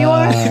said you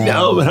are?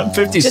 No, but I'm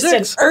 56.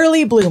 Just an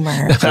early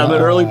bloomer. I'm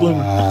an early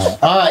bloomer. All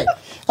right.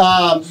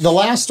 The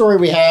last story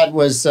we had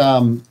was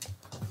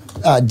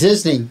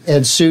Disney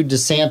had sued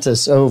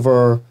DeSantis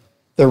over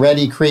the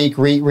Reedy Creek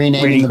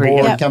renaming the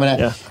board coming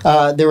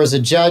out. There was a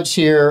judge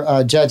here,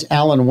 Judge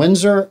Alan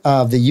Windsor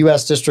of the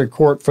U.S. District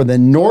Court for the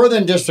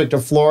Northern District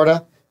of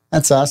Florida.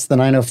 That's us, the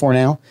 904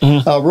 now.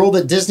 Ruled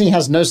that Disney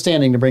has no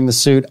standing to bring the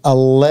suit,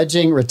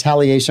 alleging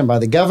retaliation by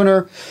the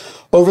governor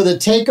over the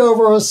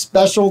takeover of a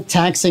special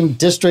taxing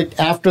district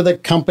after the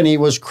company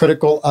was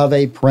critical of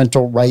a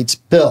parental rights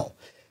bill.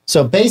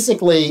 So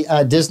basically,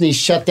 Disney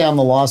shut down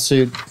the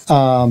lawsuit,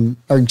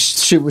 or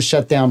suit was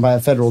shut down by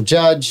a federal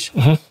judge.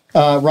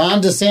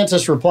 Ron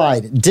DeSantis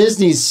replied,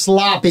 Disney's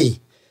sloppy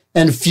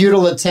and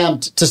futile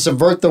attempt to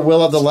subvert the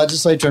will of the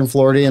legislature in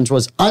Floridians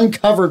was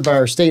uncovered by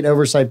our state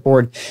oversight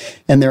board,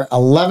 and their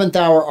 11th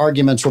hour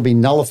arguments will be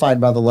nullified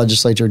by the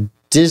legislature.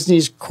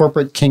 Disney's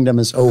corporate kingdom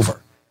is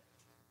over.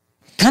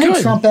 Kind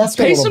of Trump-esque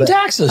a Pay little some bit.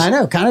 taxes. I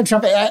know, kind of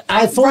Trump.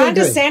 I fully Ron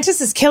agree. DeSantis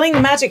is killing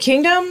the Magic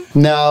Kingdom?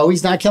 No,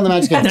 he's not killing the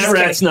Magic Kingdom. That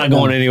rat's not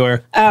going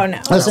anywhere. Oh,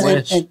 no.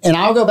 Listen, and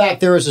I'll go back.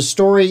 There was a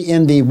story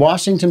in the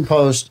Washington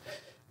Post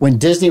when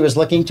Disney was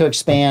looking to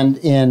expand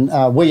in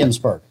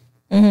Williamsburg.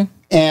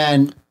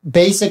 And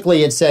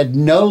basically it said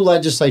no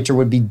legislature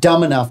would be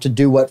dumb enough to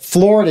do what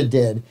Florida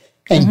did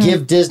and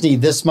give Disney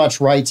this much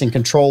rights and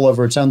control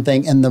over its own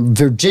thing. And the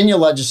Virginia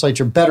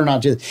legislature better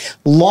not do it.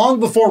 Long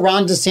before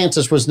Ron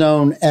DeSantis was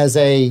known as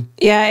a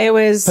it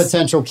was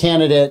potential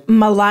candidate,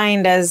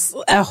 maligned as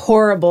a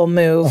horrible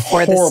move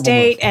for the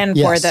state and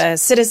for the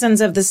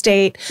citizens of the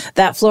state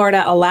that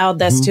Florida allowed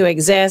this to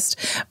exist.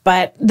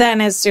 But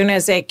then as soon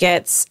as it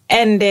gets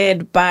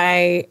ended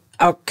by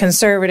a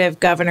conservative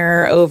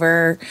governor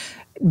over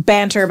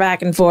banter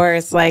back and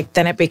forth, like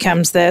then it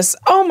becomes this,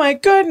 oh my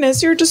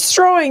goodness, you're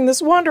destroying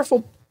this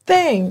wonderful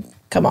thing.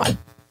 Come on.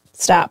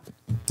 Stop.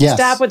 Yes.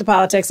 Stop with the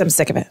politics. I'm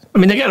sick of it. I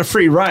mean, they got a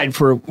free ride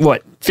for,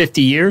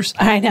 50 years?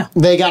 I know.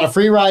 They got a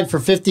free ride for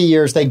 50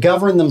 years. They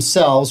govern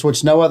themselves,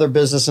 which no other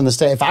business in the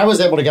state. If I was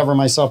able to govern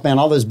myself, man,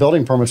 all those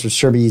building permits would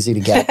sure be easy to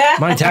get.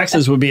 My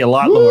taxes would be a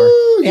lot lower.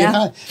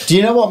 Yeah. Do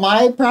you know what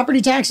my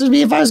property taxes would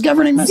be if I was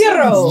governing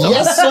myself? 0.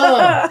 Yes,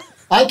 sir.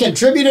 I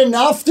contribute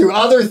enough through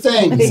other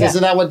things. Yeah.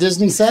 Isn't that what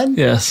Disney said?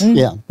 Yes.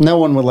 Yeah. No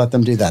one would let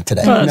them do that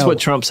today. Well, that's No. what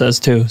Trump says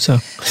too. So,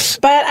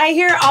 But I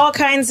hear all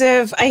kinds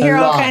of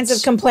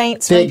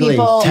complaints from Bigly.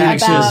 people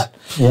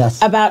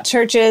Taxes. about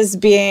churches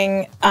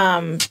being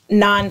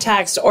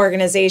non-taxed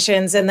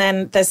organizations, and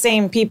then the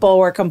same people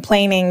were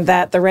complaining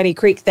that the Ready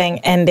Creek thing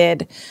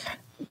ended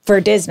for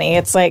Disney.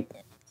 It's like,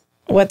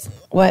 what?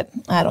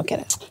 I don't get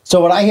it. So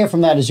what I hear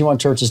from that is you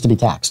want churches to be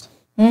taxed.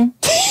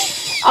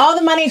 All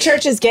the money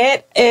churches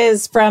get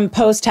is from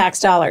post-tax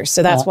dollars,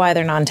 so that's why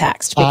they're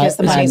non-taxed, because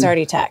the money's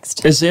already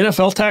taxed. is the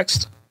NFL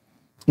taxed?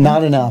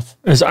 Not enough.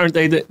 Aren't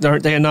they a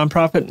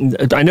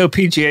nonprofit? I know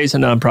PGA is a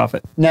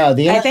nonprofit. No,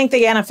 I think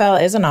the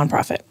NFL is a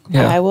nonprofit.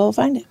 Yeah. I will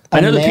find it. I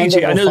know the Amanda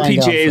PGA. I will know the find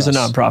out PGA is for a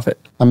us. nonprofit.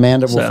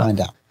 Amanda will So. find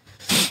out.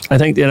 I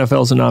think the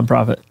NFL is a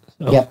nonprofit.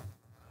 So, Yep.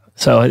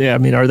 So yeah, I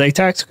mean, are they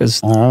taxed? Because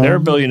they're a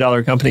 $1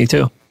 billion company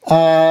too.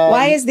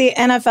 Why is the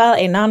NFL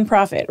a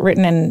nonprofit?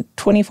 Written in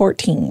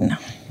 2014.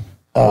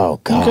 Oh,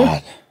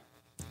 God.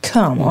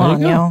 Come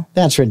on, yo.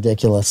 That's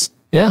ridiculous.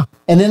 Yeah.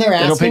 And then they're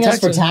don't asking pay us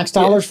for taxes. tax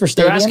dollars for stadiums?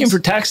 They're asking for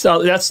tax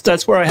dollars.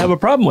 That's where I have a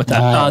problem with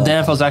that. The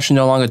NFL is actually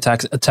no longer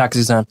tax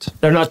exempt.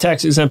 They're not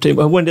tax exempt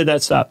anymore. When did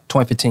that stop?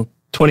 2015.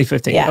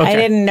 2015. Yeah, Okay. I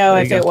didn't know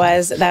There if you it go.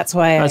 was. That's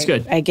why That's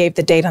good. I gave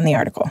the date on the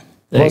article.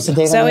 What's the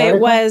date So on the it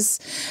article? was,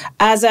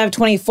 as of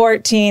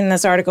 2014,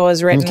 this article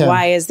was written, Okay.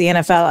 Why is the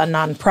NFL a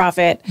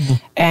nonprofit?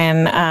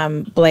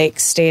 And Blake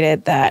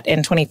stated that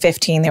in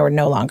 2015, they were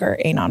no longer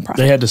a nonprofit.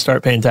 They had to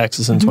start paying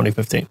taxes in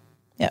 2015.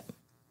 Yep.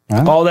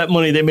 All that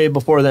money they made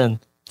before then.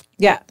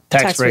 Yeah.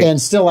 Tax rate. And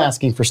still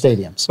asking for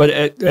stadiums. But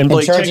and And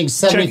Blake, charging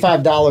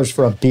 $75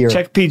 for a beer.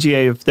 check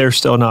PGA if they're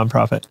still a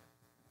nonprofit.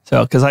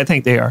 So, because I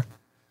think they are.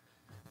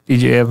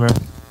 PGA ever.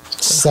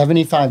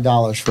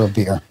 $75 for a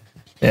beer.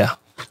 Yeah.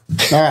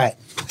 All right.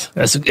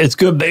 It's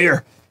good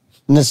beer.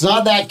 And it's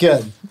not that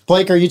good.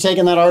 Blake, are you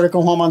taking that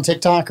article home on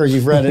TikTok or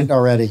you've read it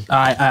already?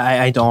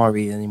 I don't want to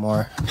read it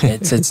anymore.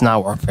 It's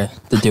not worth it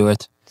to do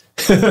it.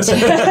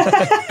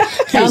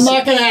 I'm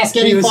not going to ask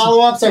any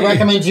follow-ups. I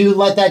recommend you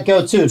let that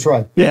go too,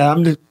 Troy. Yeah,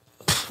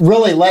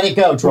 Really, let it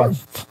go, Troy.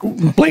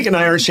 Blake and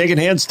I aren't shaking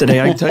hands today.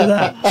 I can tell you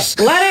that.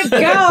 Let it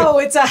go.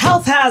 It's a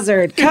health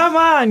hazard. Come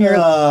on.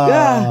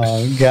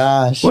 Oh,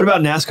 gosh. What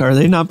about NASCAR? Are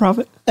they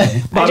nonprofit?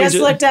 I just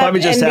looked up Bobby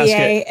just asked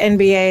it. NBA.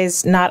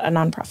 NBA's not a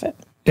nonprofit.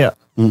 Yeah.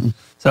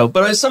 So,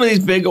 but some of these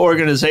big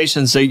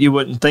organizations that you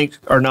wouldn't think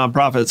are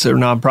nonprofits are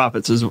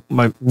nonprofits is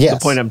the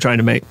point I'm trying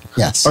to make.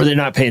 Yes. Or they're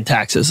not paying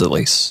taxes at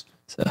least.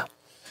 So.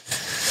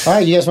 All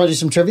right, you guys want to do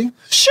some trivia?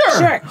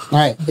 Sure. All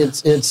right,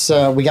 it's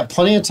we got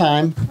plenty of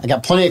time. I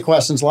got plenty of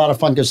questions, a lot of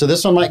fun. So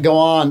this one might go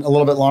on a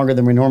little bit longer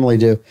than we normally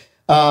do.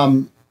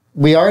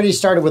 We already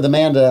started with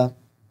Amanda.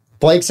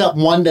 Blake's up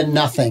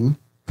 1-0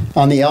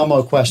 on the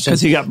Elmo question.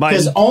 Because he got Biden.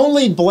 Because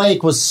only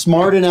Blake was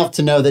smart enough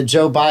to know that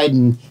Joe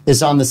Biden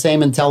is on the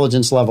same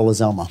intelligence level as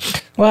Elmo.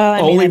 Well, I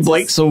mean, Only it's-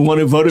 Blake's the one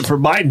who voted for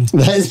Biden.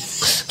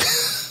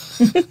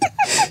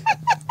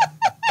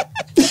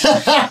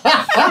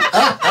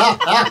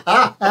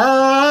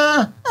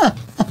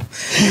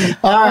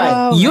 All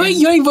right. You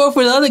ain't vote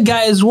for the other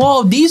guy as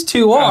well. These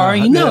two are,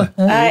 you know.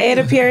 It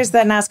appears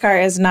that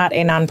NASCAR is not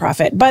a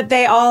nonprofit, but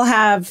they all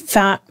have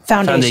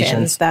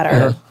foundations that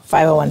are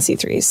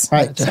 501c3s.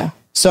 Right.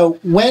 So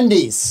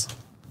Wendy's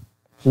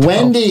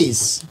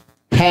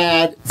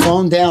had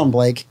phone down,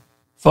 Blake.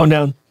 Phone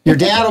down. Your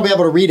dad will be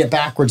able to read it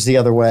backwards the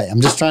other way.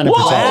 I'm just trying to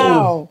protect you.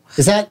 Wow.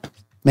 Is that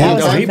man?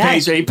 was No, he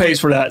nice. pays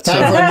for that. So.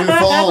 Time for a new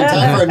phone.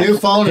 Time for a new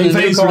phone and He a new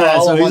pays for car that,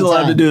 all so at he's one allowed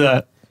time. to do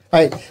that. All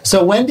right.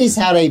 So Wendy's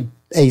had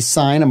a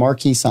sign, a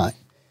marquee sign,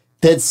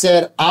 that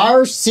said,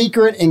 "Our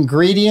secret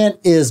ingredient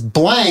is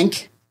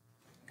blank.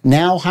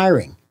 Now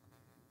hiring."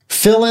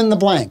 Fill in the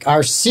blank.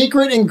 Our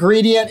secret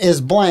ingredient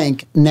is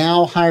blank.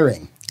 Now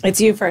hiring. It's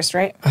you first,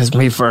 right? That's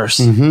me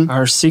 1st.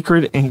 Our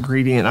secret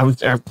ingredient.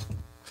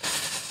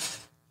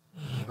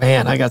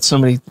 Man, I got so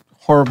many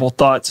horrible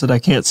thoughts that I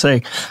can't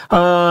say.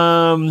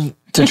 To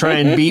try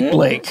and beat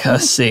Blake.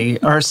 Let's see.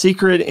 Our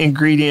secret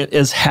ingredient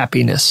is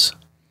happiness.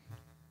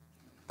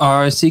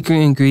 Our secret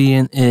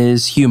ingredient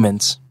is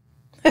humans.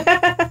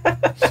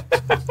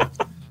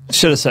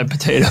 Should have said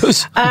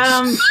potatoes.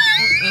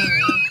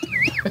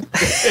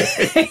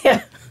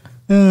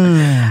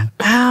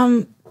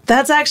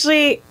 That's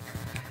actually,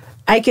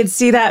 I could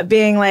see that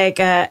being like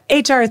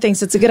HR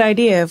thinks it's a good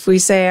idea if we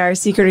say our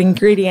secret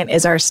ingredient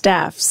is our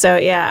staff. So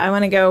yeah, I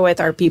want to go with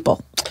our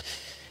people.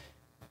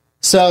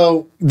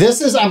 So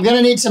I'm going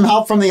to need some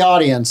help from the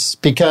audience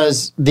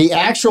because the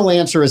actual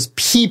answer is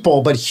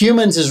people, but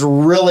humans is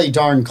really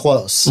darn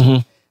close.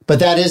 But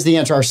that is the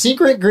answer. Our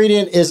secret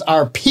ingredient is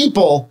our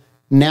people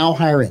now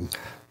hiring.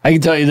 I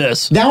can tell you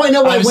this. Now I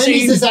know why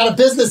Wendy's is out of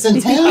business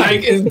in town.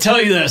 I can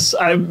tell you this.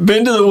 I've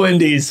been to the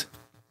Wendy's.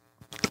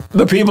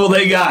 The people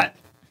they got.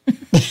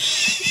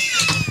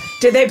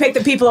 Did they pick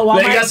the people at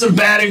Walmart? They got some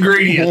bad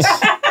ingredients.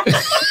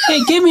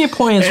 Hey, give me a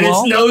point as And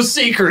well. it's no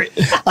secret.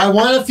 I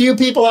want a few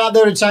people out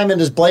there to chime in.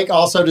 Does Blake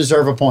also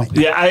deserve a point?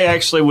 Yeah, I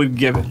actually would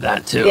give him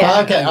that too.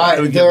 Yeah. Okay, all I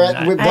would right. give him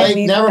that. Blake, I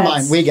mean, never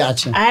that's- mind. We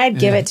got you. I'd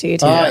give it to you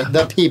too. All right,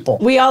 the people.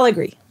 We all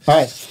agree. All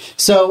right.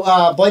 So,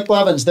 Blake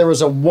Blevins, there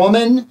was a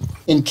woman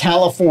in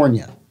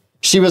California.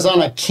 She was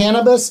on a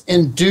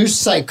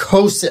cannabis-induced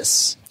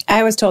psychosis.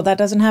 I was told that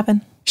doesn't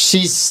happen.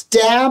 She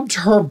stabbed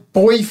her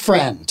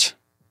boyfriend.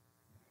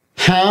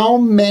 How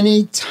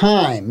many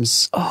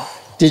times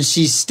did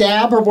she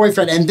stab her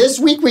boyfriend? And this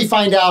week we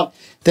find out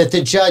that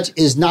the judge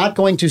is not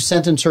going to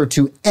sentence her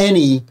to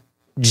any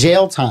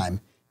jail time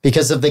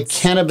because of the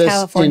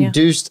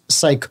cannabis-induced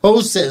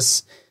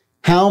psychosis.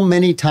 How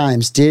many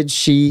times did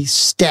she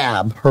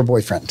stab her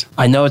boyfriend?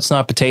 I know it's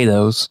not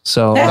potatoes,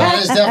 so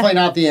That is definitely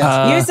not the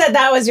answer. You said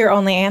that was your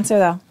only answer,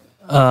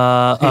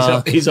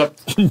 though. He's up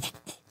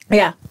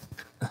Yeah.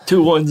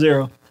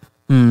 2-1-0.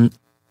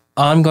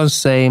 I'm going to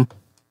say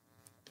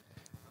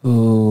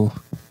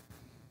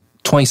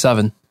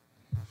 27.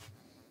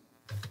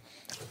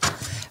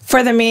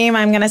 For the meme,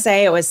 I'm going to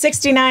say it was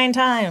 69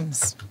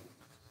 times.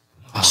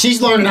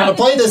 She's learning how to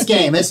play this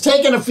game. It's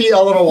taken a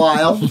little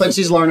while, but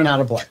she's learning how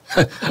to play.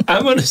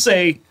 I'm going to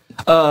say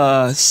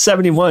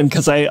 71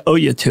 because I owe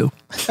you 2.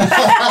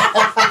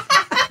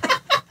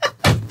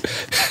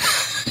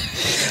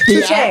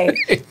 Touche.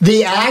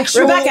 The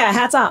actual Rebecca,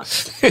 hats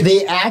off.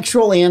 the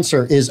actual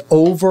answer is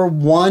over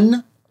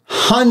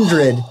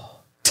 100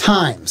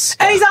 times.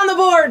 And he's on the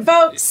board,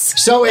 folks.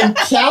 So in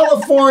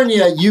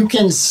California, you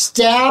can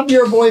stab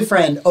your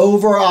boyfriend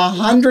over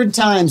 100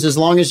 times as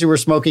long as you were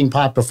smoking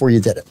pot before you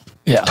did it.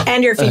 Yeah.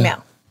 And you're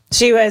female.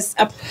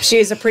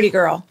 She's a pretty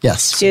girl.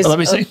 Yes. She's, Let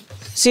me see.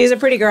 She's a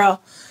pretty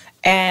girl,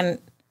 and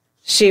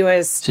she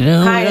was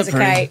Yeah, high as a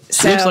pretty. kite. She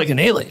So looks like an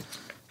alien.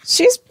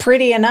 she's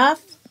pretty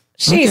enough.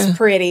 She's Okay.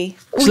 pretty.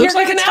 She looks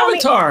like an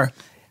avatar.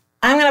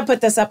 I'm going to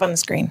put this up on the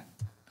screen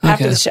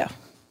after Okay. the show.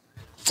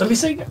 Let me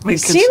see.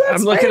 Because She looks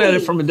I'm looking at it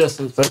pretty. from a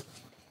distance. But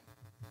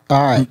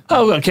All right.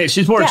 oh, okay.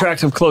 She's more Yeah.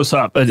 attractive close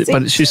up,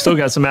 but she's still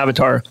got some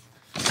avatar.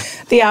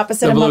 The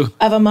opposite The blue.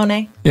 of a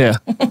Monet. Yeah.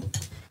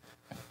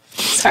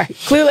 Sorry.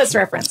 Clueless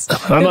reference.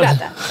 Who I'm got like-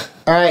 that?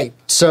 All right.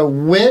 So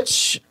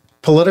which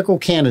political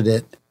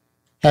candidate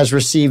has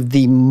received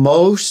the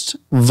most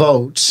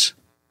votes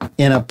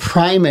in a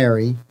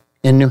primary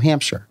in New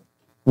Hampshire?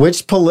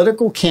 Which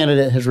political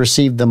candidate has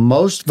received the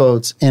most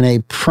votes in a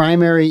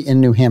primary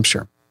in New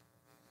Hampshire?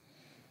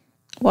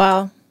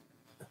 Well,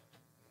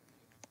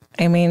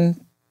 I mean,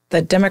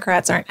 the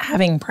Democrats aren't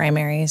having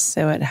primaries,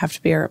 so it'd have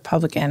to be a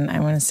Republican. I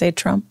want to say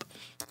Trump.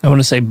 I want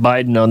to say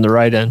Biden on the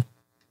right end.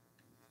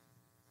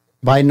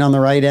 Biden on the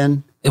right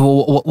end?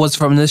 What's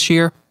from this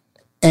year?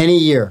 Any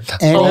year.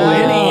 Any year.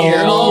 any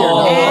year.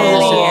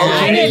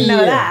 I didn't know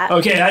year. that.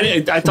 Okay,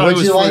 I thought Would it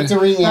was you like to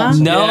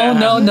re-answer? No, Yeah.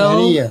 no.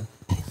 Any year.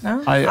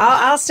 No? I-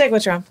 I'll stick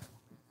with Trump.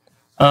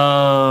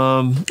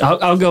 I'll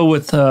go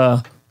with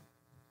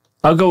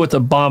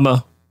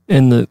Obama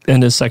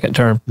in his second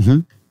term.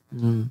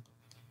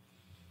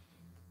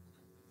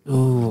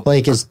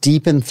 Blake is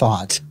deep in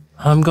thought.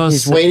 I'm going to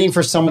He's say waiting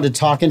for someone to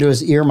talk into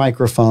his ear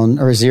microphone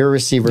or his ear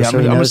receiver. Yeah, so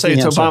I'm he going to knows say the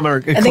it's answer.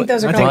 Obama. Or I think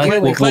those are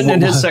Clinton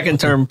in his second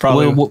term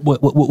probably.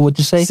 What'd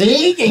you say?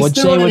 See? He's What'd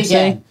you doing say? it What'd you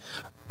say? again.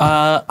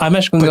 I'm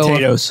actually going to go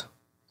Potatoes.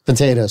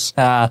 Potatoes.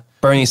 with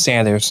Bernie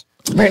Sanders.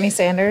 Bernie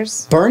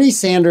Sanders. Bernie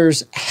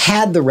Sanders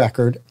had the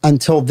record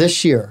until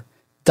this year.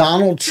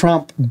 Donald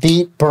Trump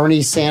beat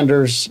Bernie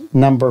Sanders'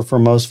 number for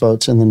most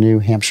votes in the New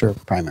Hampshire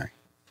primary.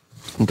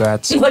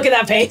 Congrats. Look at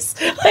that face.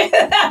 Look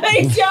at that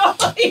face,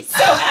 y'all. He's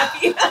so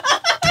happy.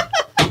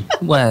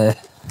 Well,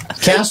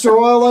 Castor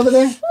oil over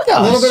there?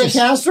 A little bit of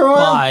castor oil?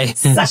 why?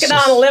 Sucking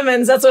on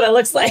lemons. That's what it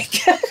looks like.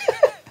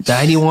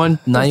 91? All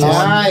 91?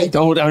 right.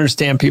 Don't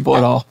understand people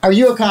at all. Are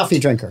you a coffee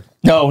drinker?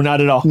 No,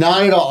 not at all.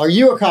 Not at all. Are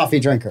you a coffee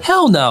drinker?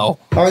 Hell no.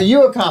 Are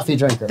you a coffee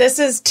drinker? This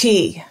is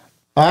tea.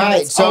 All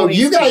right. it's So always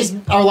you guys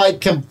are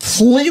like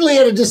completely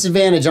at a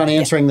disadvantage on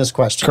answering this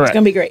question. Correct. It's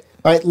going to be great.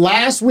 All right,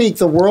 last week,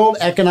 the World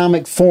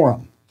Economic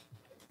Forum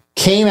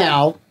came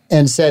out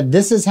and said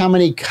this is how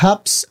many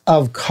cups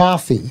of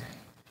coffee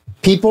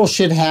people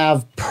should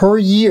have per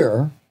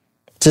year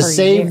to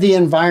save year. the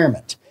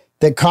environment.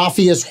 That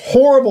coffee is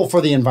horrible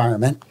for the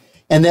environment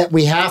and that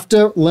we have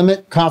to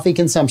limit coffee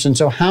consumption.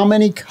 So how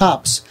many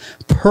cups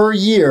per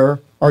year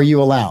are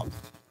you allowed?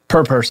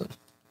 Per person.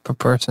 per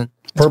person.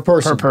 Per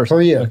person.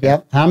 Per year. Okay.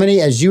 Yep. How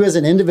many, as you as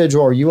an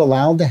individual, are you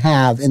allowed to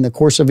have in the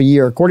course of a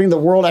year, according to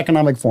the World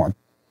Economic Forum?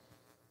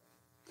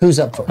 Who's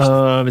up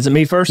first? Is it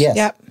me first? Yes.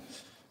 Yep.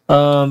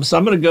 So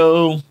I'm going to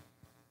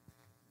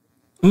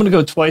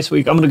go twice a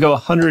week. I'm going to go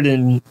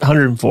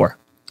 104.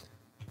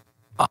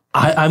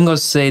 I'm going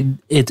to say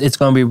it's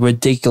going to be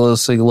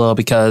ridiculously low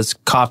because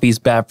coffee's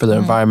bad for the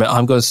environment.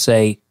 I'm going to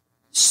say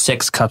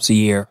 6 cups a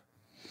year.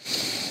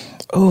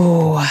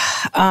 Ooh,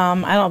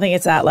 I don't think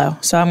it's that low.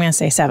 So I'm going to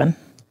say 7.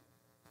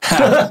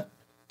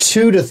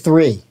 2 to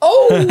 3.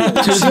 Oh, 2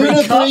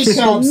 to 3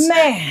 cups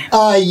man.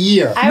 a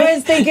year. I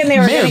was thinking they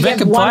were going to Becca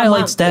get one a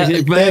violates month. that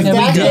If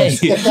every day.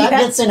 that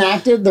gets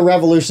enacted, the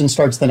revolution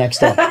starts the next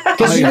day.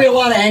 Because you get a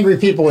lot of angry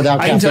people without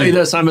I can tell you caffeine.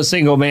 this, I'm a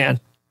single man.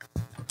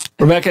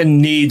 Rebecca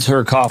needs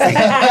her coffee.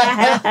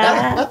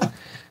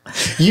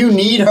 You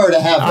need her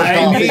to have her I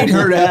coffee. need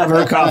her to have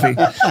her coffee.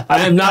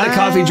 I am not a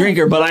coffee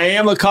drinker, but I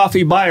am a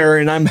coffee buyer,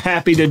 and I'm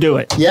happy to do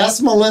it.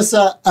 Yes,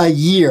 Melissa, a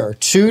year.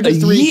 2 to A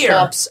 3 year?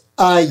 cups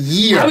a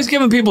year. I was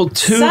giving people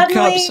 2 Suddenly,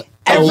 cups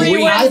a everyone-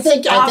 week. I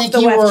think off the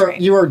you web were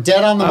train. you were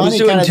dead on the I was money.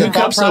 doing Kind of 2 the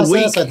thought cups a process.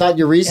 week. I thought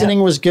your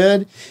reasoning was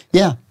good.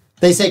 Yeah,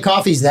 they say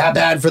coffee's that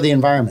bad for the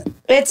environment.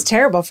 It's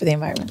terrible for the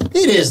environment.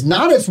 It is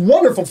not. It's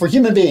wonderful for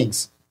human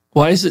beings.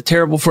 Why is it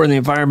terrible for the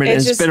environment? It's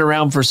It's just- been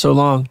around for so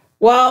long.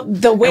 Well,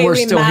 the way we're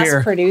we still mass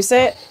here. produce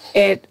it,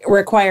 it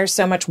requires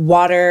so much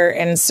water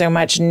and so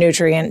much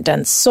nutrient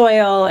dense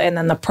soil, and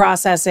then the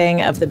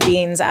processing of the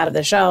beans out of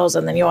the shells,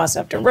 and then you also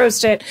have to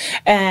roast it,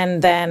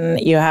 and then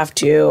you have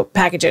to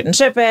package it and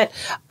ship it.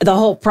 The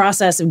whole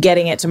process of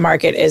getting it to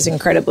market is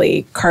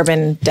incredibly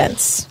carbon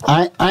dense.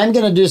 I'm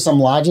going to do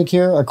some logic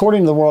here.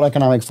 According to the World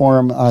Economic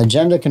Forum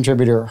agenda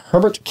contributor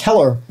Herbert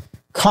Keller,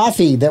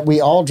 coffee that we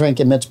all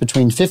drink emits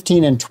between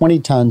 15 and 20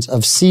 tons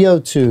of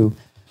CO2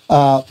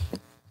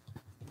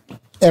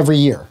 every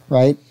year,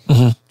 right?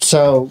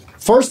 So,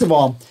 first of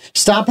all,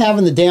 stop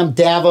having the damn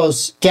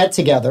Davos get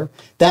together.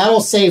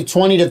 That'll save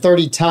 20 to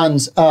 30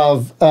 tons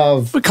of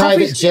private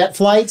coffee's- jet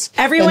flights.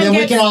 Everyone and then we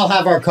gets- can all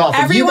have our coffee.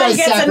 Everyone you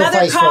guys gets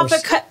another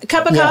sacrifice first.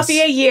 cup of Yes.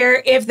 coffee a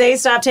year if they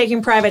stop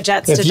taking private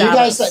jets If to you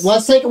Davos. guys,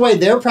 let's take away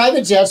their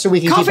private jets so we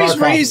can keep our Coffee's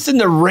coffee. raised in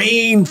the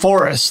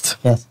rainforest.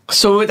 Yes.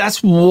 So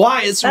that's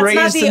why it's That's not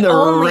raised in the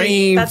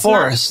that's not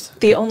rainforest.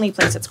 the only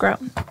place it's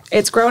grown.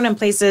 It's grown in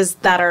places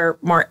that are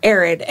more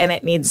arid and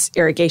it needs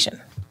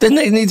irrigation. Then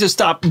they need to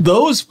stop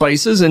those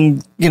places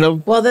and,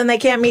 Well, then they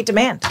can't meet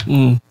demand.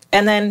 Mm.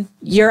 And then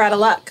you're out of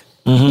luck.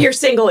 Mm-hmm. You're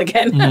single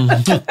again.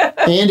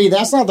 Andy,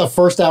 that's not the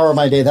first hour of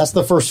my day. That's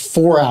the first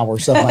 4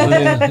 hours of my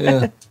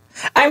day.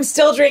 I'm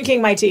still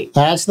drinking my tea.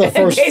 That's the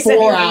first case 4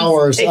 anyone's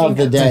hours taking of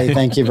the day.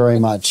 Thank you very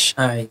much.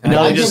 All right.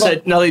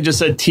 Nelly just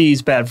said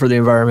tea's bad for the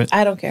environment.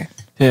 I don't care.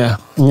 Yeah.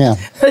 Yeah.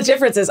 The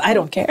difference is I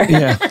don't care.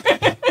 Yeah.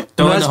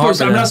 I'm not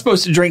to.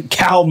 supposed to drink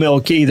cow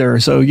milk either.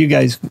 So you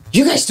guys,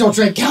 You guys still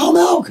drink cow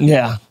milk?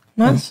 yeah.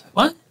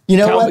 What? You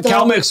know Cow, what? though?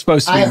 cow milk's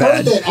supposed to be I bad.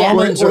 heard that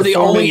almonds We're are the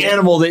only forming-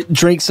 animal that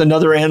drinks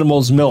another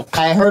animal's milk.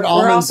 I heard We're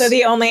almonds. also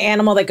the only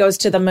animal that goes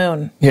to the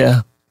moon.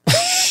 Yeah.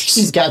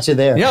 She's got you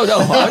there. No,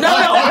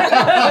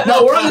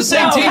 we're on the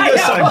same team I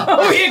this know.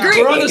 time. We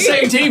agree. We're on the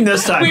same team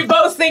this time. We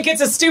both think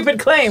it's a stupid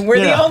claim. We're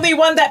the Yeah. only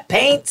one that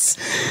paints,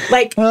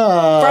 from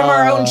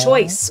our own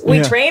choice. We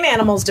Yeah. train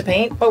animals to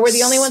paint, but we're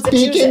the only ones that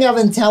choose Speaking it. of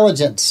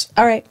intelligence,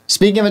 All right.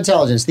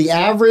 the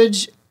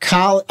average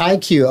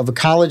IQ of a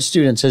college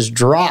student has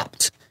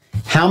dropped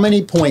how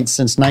many points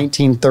since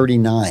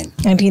 1939?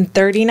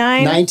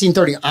 1939.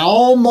 1930,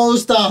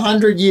 almost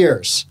 100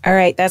 years. All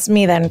right, that's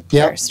me then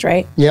Yep. first,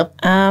 right? Yep.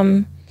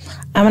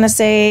 I'm going to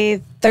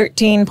say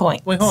 13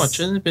 points. Wait, hold on.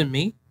 Shouldn't it have been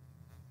me?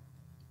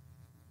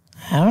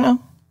 I don't know.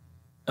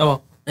 Oh,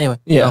 well. Anyway.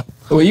 Yeah.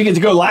 Well, you get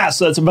to go last,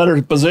 so that's a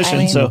better position. I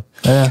mean- So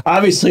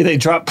obviously they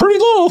dropped pretty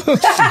low.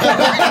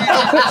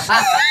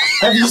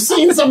 Have you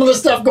seen some of the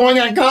stuff going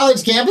on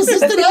college campuses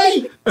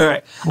today? All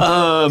right.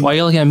 Why are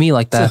you looking at me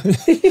like that?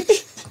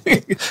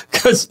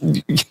 Because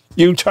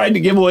you tried to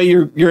give away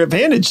your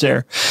advantage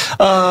there.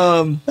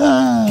 I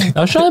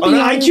was trying to On be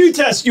an IQ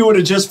test, you would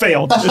have just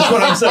failed. That's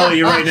what I'm telling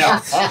you right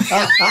now.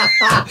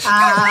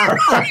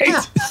 All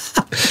right.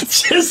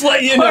 Just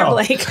let you Poor know.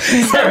 Blake.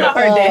 He's having a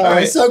hard day.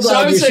 I'm so So I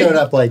glad would you say- showed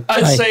up, Blake.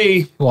 I'd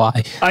say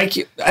Why?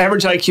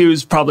 average IQ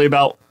is probably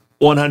about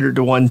 100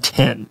 to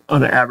 110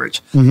 on the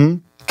average. Mm-hmm.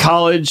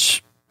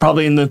 College,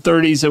 probably in the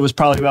 30s, it was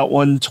probably about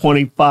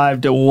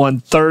 125 to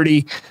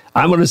 130.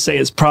 I'm going to say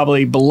it's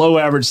probably below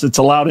average that's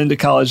allowed into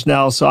college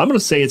now. So I'm going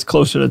to say it's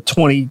closer to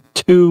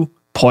 22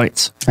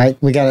 points. All right,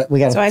 we got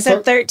it. So I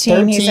said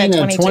 13, he said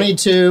and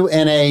 22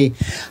 and a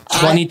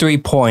 23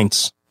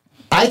 points.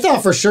 I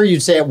thought for sure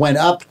you'd say it went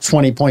up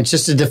 20 points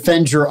just to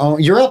defend your own.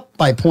 You're up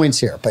by points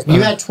here, but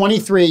you had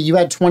 23, you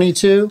had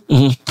 22,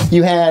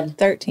 you had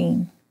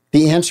 13.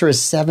 the answer is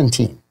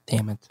 17.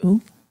 Damn it.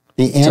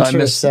 The So answer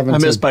is 17. I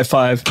missed by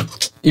 5.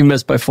 You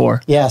missed by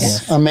 4.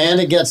 Yes,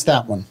 Amanda gets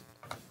that one.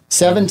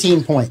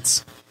 17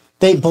 points.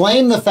 They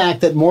blame the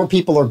fact that more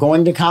people are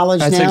going to college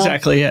That's now.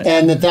 exactly it.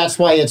 And that's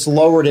why it's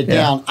lowered it Yeah.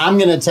 down. I'm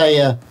going to tell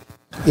you,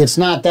 it's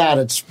not that.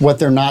 It's what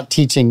they're not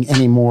teaching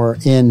anymore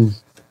in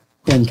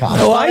in college.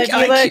 Well,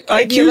 Well,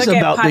 if you look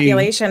at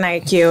population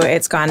IQ,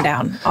 it's gone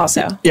down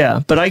also.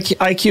 Yeah, but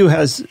IQ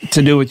has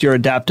to do with your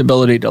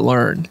adaptability to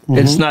learn.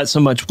 It's not so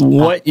much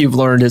what you've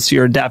learned; it's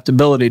your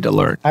adaptability to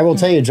learn. I will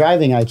tell you,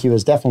 driving IQ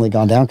has definitely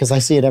gone down because I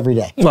see it every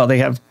day. Well,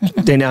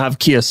 they now have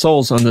Kia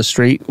Souls on the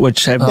street,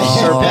 which have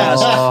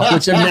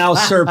now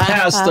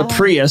surpassed the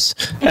Prius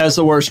as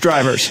the worst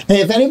drivers. Hey,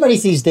 if anybody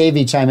sees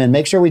Davey chime in,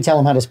 make sure we tell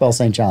him how to spell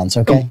St. John's.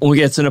 Okay. Well,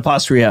 it's an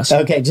apostrophe S.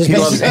 Okay. Just He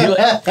make loves,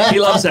 sure. he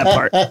loves that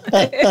part.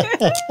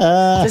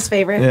 His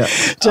favorite. Yeah.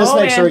 Just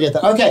make sure we get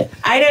that. Okay.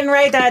 I didn't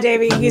write that,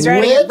 Davey. He's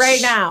writing it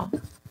right now.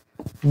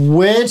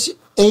 Which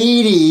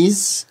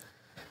 80s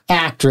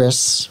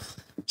actress?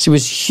 She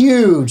was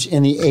huge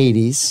in the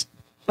 80s.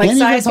 Like and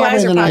even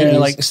size-wise probably or in the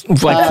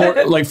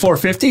popular? 90s. Like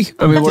 450.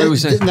 I mean, what do we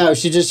say? No,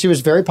 she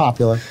was very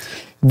popular.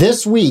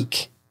 This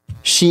week,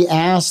 she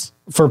asked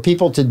for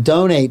people to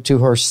donate to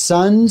her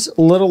son's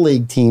Little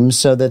League team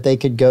so that they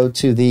could go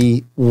to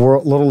the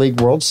Little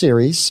League World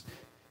Series,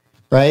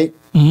 right?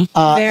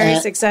 Very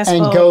successful.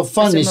 And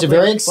GoFundMe. She's presumably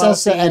very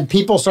successful, wealthy. and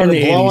people started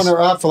In the blowing 80s.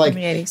 her up for like, In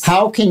the 80s.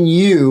 how can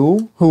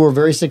you, who are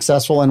very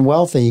successful and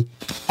wealthy,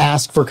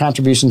 ask for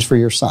contributions for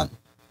your son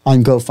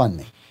on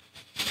GoFundMe?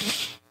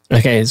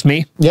 Okay, it's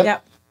me.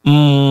 Yep.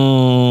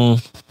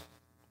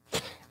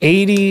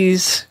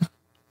 80s.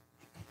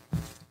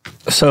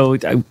 So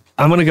I'm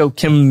going to go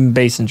Kim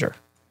Basinger.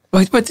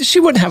 But she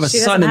wouldn't have a She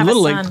son doesn't in have a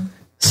Little League. son.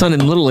 Son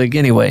in Little League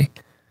anyway.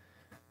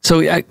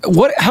 So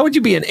how would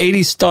you be an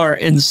 80s star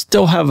and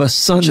still have a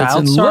son that's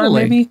Child in star, Little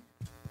League?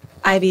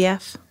 maybe?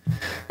 IVF.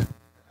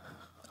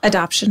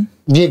 Adoption.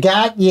 You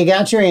got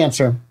your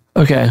answer.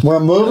 Okay. We're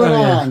moving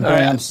on, All right.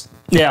 Gramps.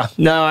 Yeah,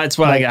 no, that's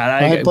what I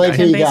got. All right, Blake,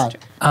 who you got?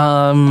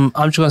 I'm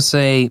just gonna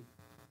say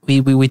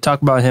we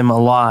talk about him a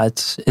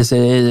lot. Is it?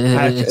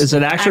 Is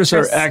it actress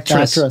or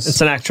actress? Actress.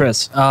 It's an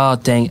actress. Oh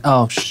dang!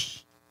 Oh,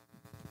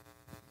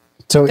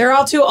 So They're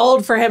all too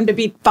old for him to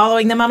be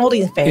following them on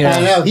oldies fame. Yeah.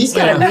 I know he's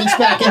got to reach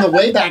back in the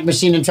Wayback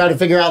Machine and try to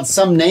figure out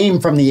some name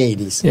from the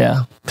 80s.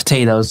 Yeah.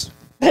 potatoes.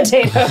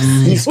 Potatoes.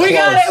 He's We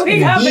got close. it. We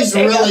got He's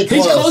potatoes. really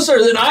close. He's closer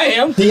than I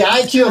am. The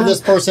IQ of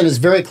this person is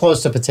very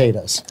close to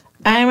potatoes.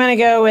 I'm going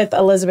to go with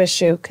Elizabeth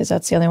Shue because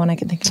that's the only one I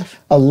can think of.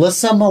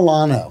 Alyssa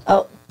Milano.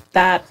 Oh,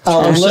 that.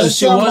 Oh, So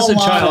she was a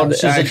Milano. child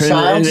She's a actor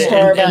child in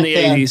star the back then.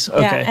 80s.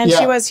 Okay. Yeah, and Yeah.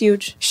 she was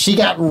huge. She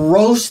got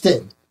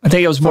roasted I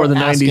think it was more for the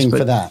 90s. asking But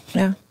for that.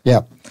 Yeah.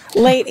 Yeah.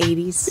 Late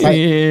 80s.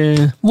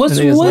 Yeah. Was I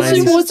think it was it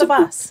 90s. What's the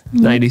bus?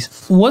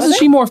 90s. Wasn't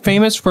she more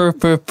famous for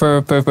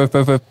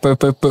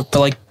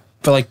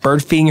like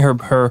bird feeding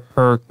her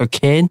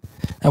kid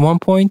at one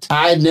point?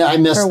 I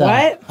missed For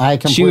that. what? I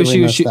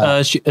completely missed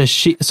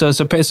that. So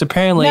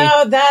apparently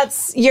No,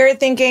 you're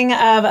thinking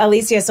of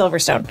Alicia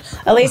Silverstone.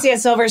 Alicia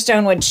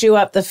Silverstone would chew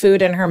up the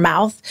food in her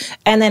mouth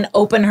and then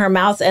open her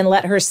mouth and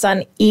let her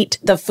son eat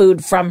the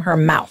food from her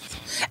mouth.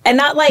 And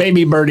not like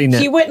Baby birding it.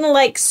 He wouldn't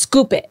like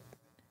scoop it.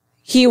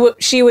 She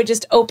would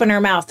just open her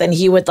mouth and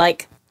he would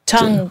like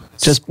tongue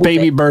Just scoop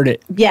baby it. bird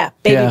it. Yeah,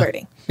 baby Yeah.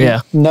 birding.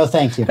 Yeah. No,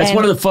 thank you. That's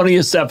one of the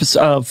funniest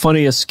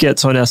funniest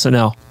skits on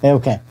SNL.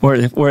 Okay.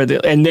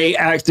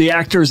 The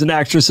actors and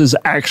actresses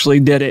actually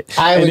did it.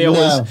 I and would it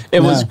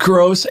know. was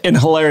gross and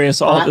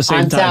hilarious all at the same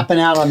I'm time. tapping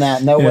out on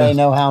that. No way,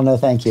 no how, no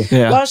thank you.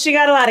 Yeah. Well, she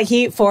got a lot of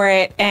heat for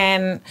it,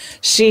 and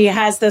she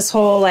has this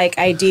whole like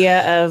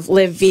idea of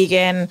live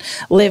vegan,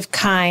 live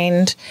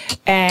kind,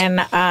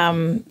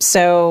 and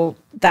so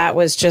that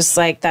was just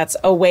like that's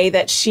a way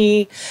that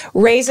she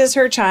raises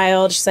her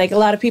child. She's like, a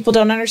lot of people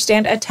don't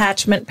understand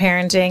attachment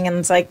parenting, and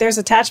it's like there's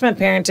attachment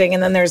parenting,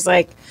 and then there's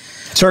like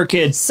It's her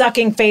kid.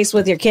 sucking face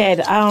with your kid.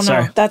 I don't know.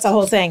 Sorry. That's a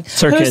whole thing.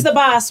 her Who's kid. the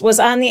Boss was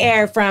on the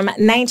air from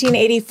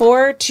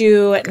 1984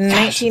 to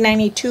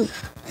 1992.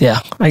 Yeah,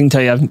 I can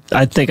tell you.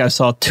 I think I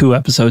saw 2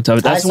 episodes of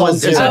it. That's I the one.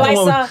 saw Is that zero. the I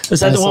one? saw- Is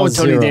that I the one with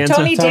saw Tony zero. Danza?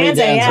 Tony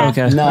Danza, yeah.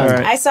 Okay. No. All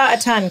right. I saw a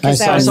ton because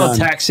I I saw saw none.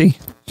 Taxi.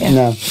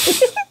 No.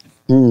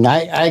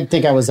 I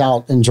think I was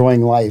out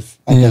enjoying life,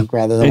 I think,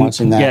 rather than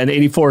watching that. Yeah, in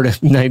 84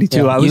 to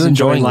 92, I was You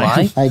enjoying enjoying life.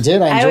 life? I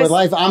did. I I enjoyed was-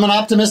 life. I'm an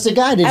optimistic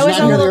guy. Did I you was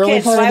not a hear the little early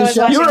kid, part so of I the was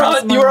show?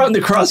 watching You were on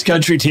the cross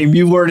country team.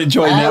 You weren't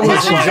enjoying I that was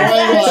much.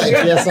 enjoying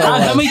life. Yes, I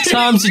How was. many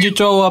times did you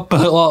throw up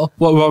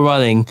while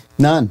running?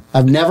 None.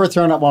 I've never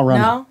thrown up while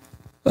running. No,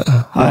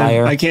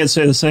 I can't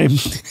say the same.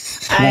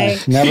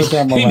 Never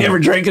thrown up while He running. never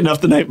drank enough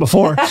the night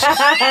before.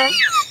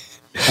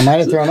 I might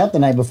have thrown up the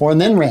night before and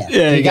then ran.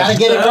 Yeah, you got to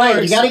get it that right.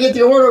 works. You got to get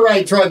the order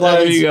right, Troy There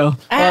Blevins. you go.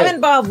 I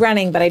haven't while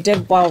running, but I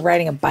did while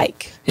riding a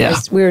bike. Yeah.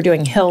 We were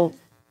doing hill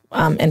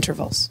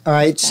intervals. All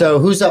right, so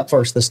who's up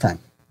first this time?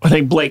 I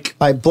think Blake.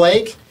 All right,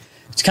 Blake.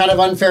 It's kind of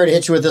unfair to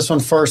hit you with this one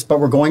first,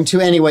 but we're going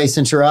to anyway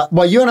since you're up.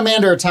 Well, you and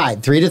Amanda are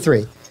tied,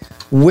 3-3.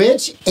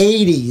 Which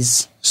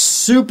 80s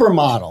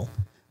supermodel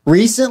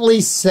recently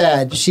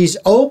said she's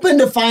open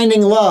to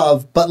finding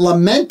love, but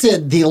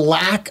lamented the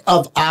lack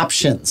of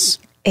options?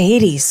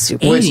 80s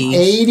super. Which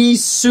 80s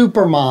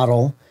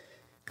supermodel?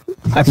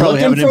 I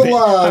probably have Looking for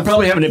love. I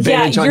probably have an Yeah,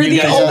 advantage on you're you the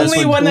guys on this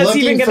only one. one that's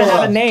Looking even going for to have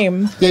love. a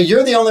name. Yeah,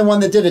 you're the only one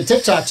that did a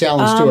TikTok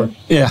challenge to her.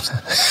 Yeah.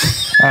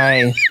 All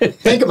right.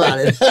 Think about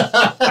it.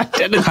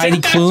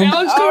 Heidi Klum.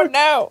 Oh,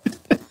 no.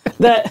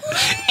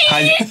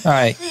 All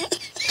right.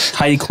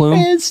 Heidi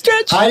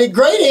Klum. Heidi,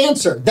 great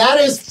answer. That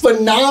is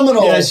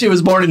phenomenal. Yeah, she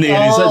was born in the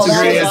 80s. That's a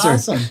great answer.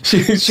 Awesome. She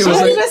was She was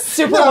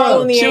a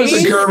supermodel in the 80s. she was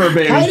a Gerber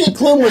baby. Heidi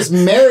Klum was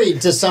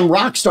married to some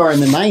rock star in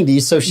the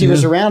 90s, so she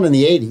was around in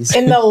the 80s.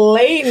 In the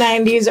late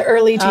 90s,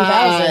 early 2000s.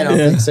 I don't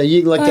think so.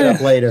 You can look it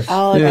up later.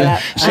 I'll look it up.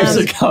 She was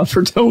a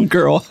comfort zone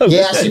girl.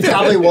 Yeah, she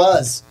probably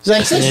was.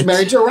 Like I said, she's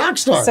married to a rock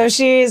star. So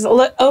she's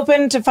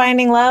open to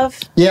finding love,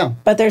 yeah.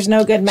 but there's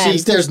no good men.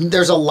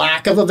 There's a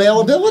lack of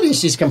availability,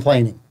 she's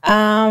complaining.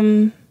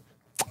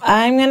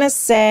 I'm going to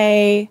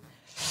say,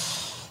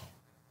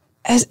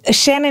 is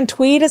Shannon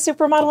Tweed a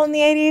supermodel in the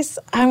 80s?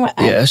 I'm going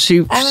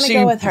to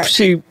go with her.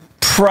 She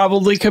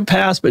probably could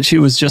pass, but she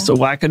was just a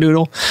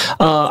wackadoodle.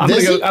 I'm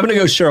going to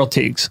go Cheryl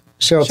Teagues.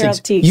 Cheryl Teagues.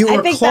 I You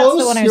were think that's the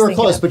close. one I was You were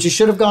thinking close, of. but you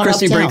should have gone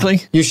Christy uptown.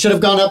 Brinkley? You should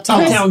have gone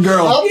uptown. Uptown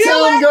girl.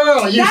 Uptown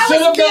girl. You That should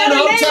have was the gone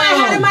other name I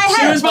had in my uptown.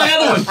 head. She was my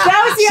other one.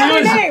 That was the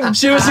other name.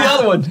 She was the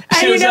other one. And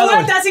She you was the know other what?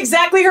 one. That's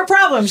exactly her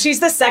problem. She's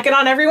the second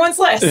on everyone's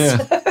list. She That's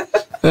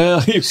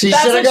should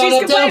have what gone she's uptown.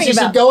 complaining She should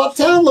about. go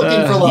uptown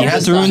looking for love. You have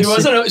this to ruin time. She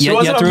wasn't you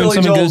on have to ruin Billy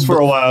some Joel's good- for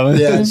a while.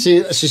 Yeah,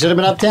 she should have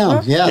been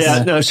uptown. Yes.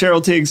 Yeah, no,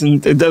 Cheryl Teagues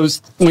and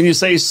those. When you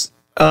say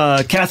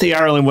Kathy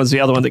Ireland was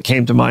the other one that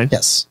came to mind.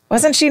 Yes.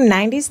 Wasn't she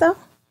 90s, though?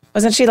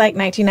 Wasn't she like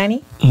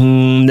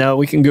 1990? No,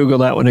 we can Google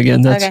that one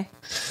again. That's, Okay.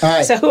 All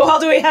right. So who all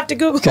do we have to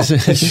Google?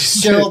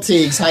 Cheryl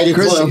Teagues, Heidi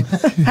Klum.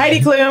 Heidi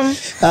Klum.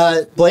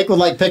 Blake would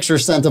like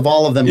pictures sent of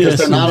all of them because Yes.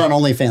 they're not on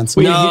OnlyFans.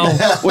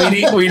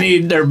 we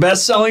need their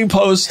best-selling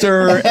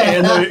poster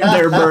and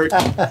their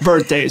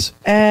birthdays.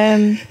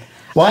 And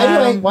Why do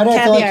I feel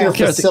Kathy like you're Ireland.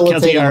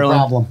 facilitating a Ireland.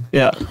 problem?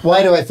 Yeah.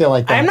 Why do I feel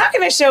like that? I'm not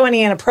going to show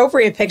any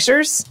inappropriate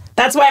pictures.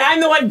 That's why I'm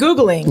the one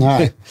Googling. All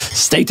right.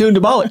 Stay tuned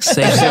to Bollocks.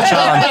 Save your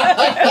charm.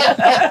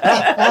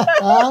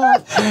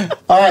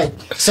 All right.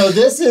 So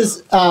this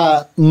is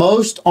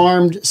most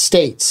armed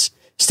states.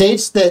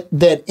 States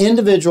that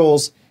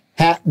individuals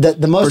have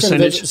the most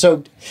Percentage. individuals.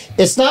 So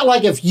it's not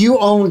like if you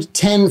owned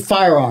 10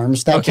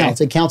 firearms that Okay.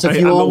 counts. It counts if I'm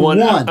you a own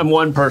one. I'm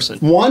one person.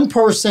 One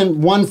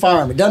person, one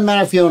firearm. It doesn't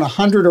matter if you own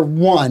 100 or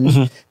one.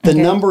 Mm-hmm. The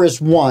number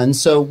is one.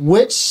 So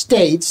which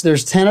states?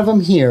 There's 10 of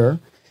them here.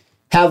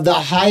 Have the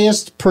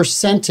highest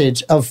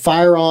percentage of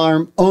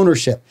firearm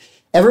ownership.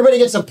 Everybody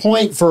gets a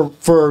point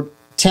for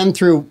 10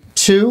 through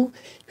 2.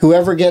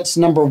 Whoever gets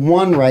number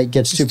 1 right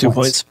gets 2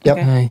 points. Yep.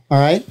 Okay. All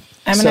right.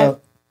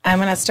 I'm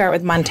gonna start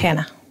with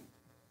Montana.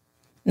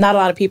 Not a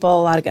lot of people,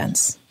 a lot of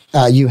guns.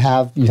 You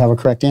have a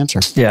correct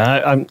answer.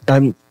 Yeah,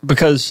 I'm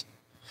because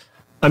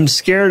I'm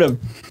scared of.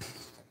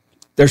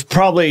 There's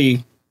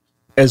probably,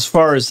 as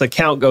far as the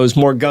count goes,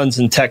 more guns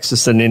in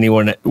Texas than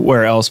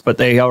anywhere else, but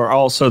they are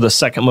also the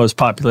second most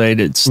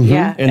populated.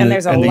 Yeah, and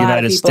there's a in the lot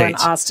United of people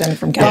States. in Austin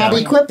from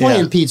Bobby, California. quit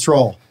playing Pete's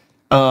role.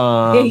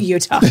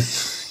 Utah.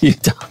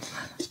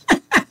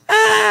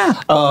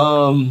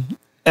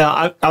 I'm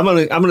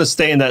gonna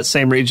stay in that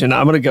same region.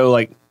 I'm gonna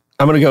go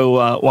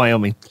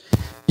Wyoming.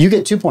 You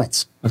get 2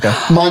 points. Okay.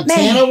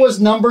 Montana was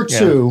number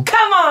 2.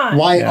 Come on.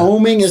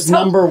 Wyoming is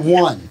number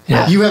 1.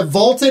 Yeah. You have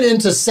vaulted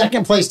into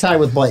second place tie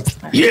with Blake.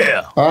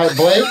 Yeah. All right,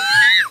 Blake.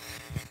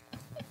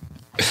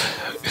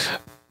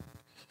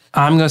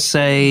 I'm going to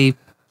say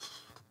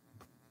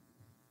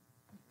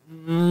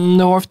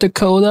North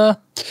Dakota.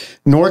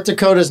 North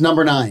Dakota's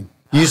number 9.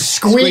 You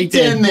squeaked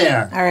in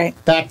there. All right.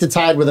 Back to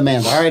tied with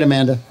Amanda. All right,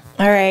 Amanda.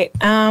 All right.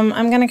 I'm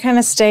going to kind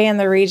of stay in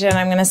the region.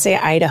 I'm going to say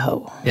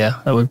Idaho.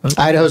 Yeah, that would.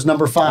 Idaho's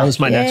number 5. That was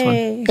my next one.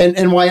 Yay.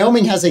 And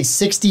Wyoming has a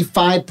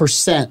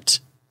 65%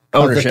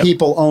 of the Ownership.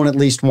 people own at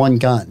least one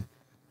gun.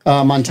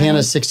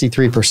 Montana's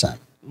 63%.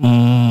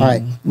 All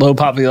right. Low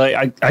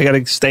population. I got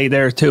to stay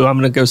there too. I'm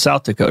going to go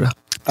South Dakota.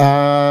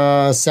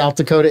 South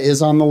Dakota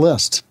is on the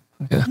list.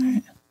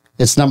 Okay.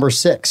 It's number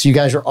 6. You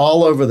guys are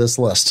all over this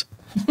list.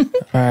 All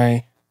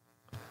right.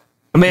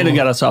 Amanda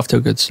got us off to a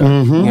good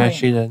start. Yeah,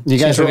 she did. You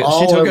guys are all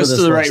She took over us this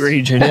to the list. right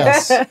region.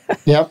 Yes.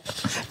 Yep.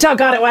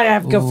 Doggone it. Why did I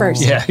have to go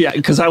first? Yeah,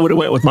 because I would have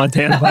went with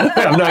Montana.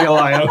 I'm not gonna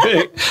lie.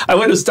 I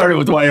would have started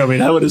with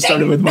Wyoming. I would have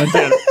started with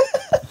Montana.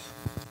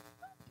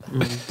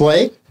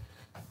 Blake?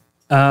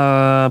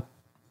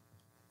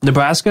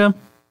 Nebraska.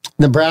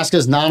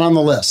 Nebraska's not on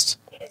the list.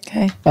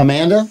 Okay.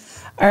 Amanda?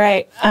 All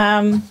right.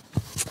 I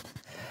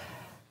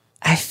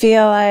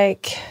feel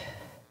like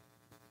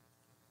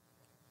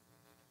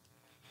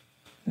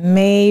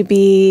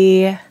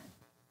maybe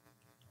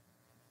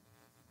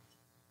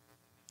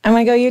I'm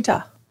going to go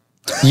Utah.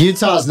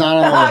 Utah's not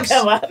on the Oh, list.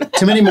 come on.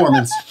 Too many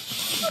Mormons.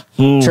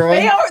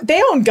 Troy?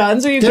 They own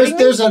guns. Are you kidding me?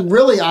 There's a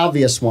really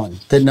obvious one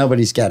that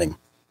nobody's getting.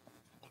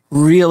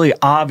 Really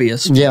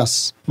obvious.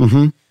 Yes.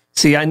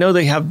 See, I know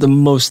they have the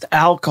most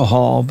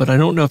alcohol, but I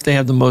don't know if they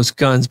have the most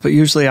guns. But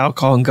usually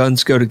alcohol and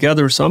guns go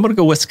together. So I'm going to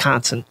go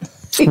Wisconsin.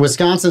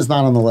 Wisconsin's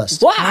not on the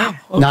list. Wow.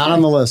 Not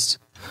on the list.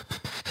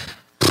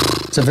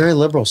 It's a very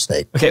liberal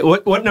state. Okay,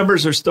 what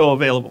numbers are still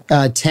available?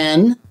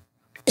 10,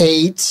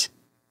 8,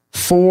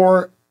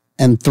 4,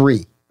 and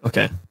 3.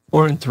 Okay,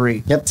 4 and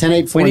 3. Yep, 10,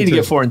 8, 4, We need and to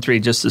 3. get 4 and 3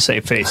 just to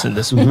save face in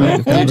this. You do.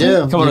 Come on,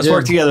 You let's do.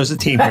 work together as a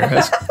team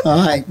here.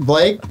 All right,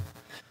 Blake?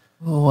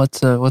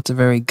 What's a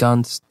very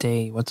gun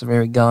state? What's a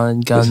very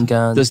gun? Does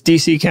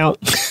DC count?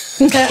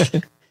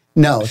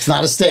 No, it's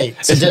not a state.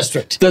 It's a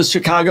district. Does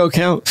Chicago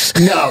count?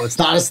 No, it's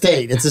not a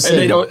state. It's a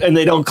city. And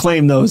they don't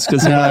claim those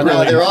because No,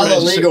 they're all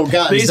illegal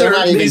guns. These They're are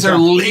not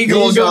even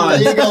legal These are guns.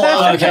 legal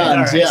Okay, guns. all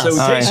right. Yes. So we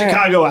take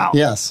Chicago out.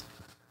 Yes.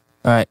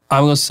 All right,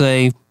 I'm gonna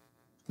say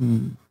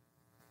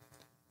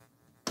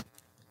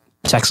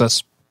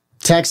Texas.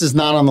 Texas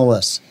not on the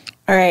list.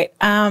 All right.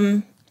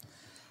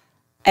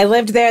 I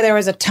lived there. There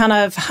was a ton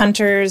of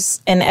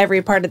hunters in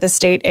every part of the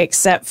state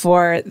except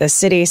for the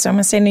city. So I'm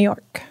going to say New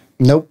York.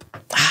 Nope.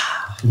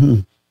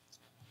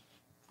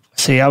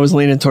 See, I was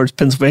leaning towards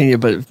Pennsylvania,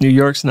 but if New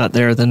York's not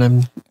there, then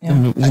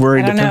I'm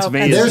worried that I don't know.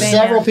 Pennsylvania. There's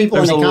several people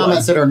in the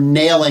comments that are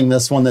nailing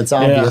this one that's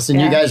obvious, and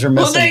you guys are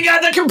Well, missing. they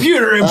got the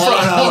computer in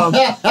front of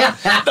them.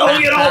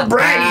 Don't get all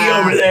braggy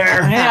over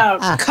there. I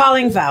know.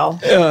 Calling foul.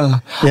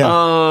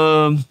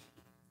 Yeah.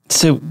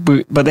 So,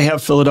 but they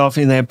have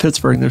Philadelphia and they have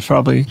Pittsburgh. There's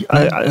probably.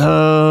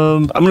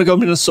 I'm going to go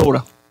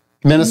Minnesota.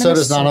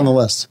 Minnesota's not on the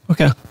list.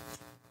 Okay.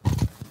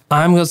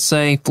 I'm gonna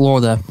say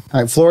Florida.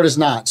 All right, Florida's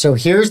not. So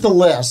here's the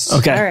list.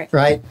 Okay. All right.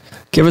 Right?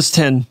 Give us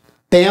 10.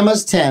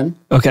 Bama's 10.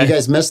 Okay. You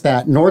guys missed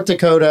that. North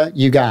Dakota,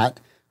 you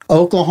got.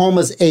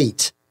 Oklahoma's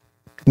 8.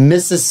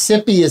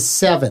 Mississippi is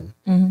 7.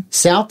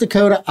 South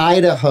Dakota,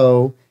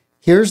 Idaho.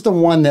 Here's the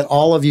one that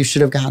all of you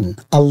should have gotten.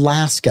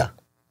 Alaska.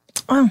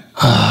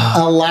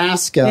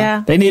 Alaska.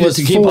 Yeah. They needed was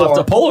to keep 4. off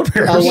the polar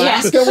bears.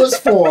 Alaska was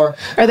 4.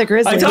 Or the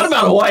Grizzlies. I thought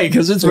about Hawaii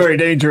because it's very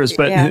dangerous,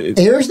 but Yeah.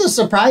 Here's the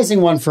surprising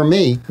one for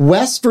me.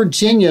 West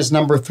Virginia's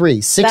number 3.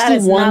 61%. That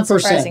is not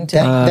surprising to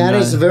me. That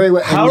is very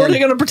well. how are they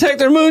going to protect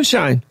their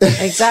moonshine?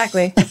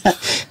 Exactly.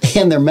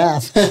 And their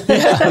meth.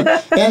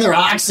 And their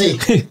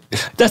oxy.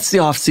 That's the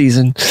off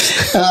season.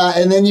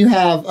 And then you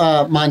have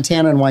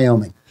Montana and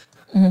Wyoming.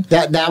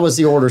 That was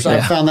the order. So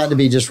I found that to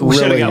be just We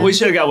should really.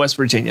 have got West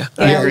Virginia.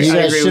 Yeah, I agree. you I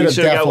guys agree. should We have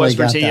should have got West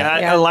definitely got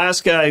Virginia. that.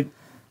 Alaska,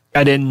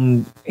 I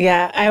didn't.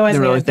 Yeah, I wasn't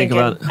Didn't really even think thinking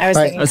about it. I was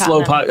Right. thinking That's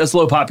continent. that's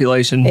low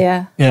population.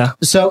 Yeah. Yeah.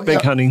 So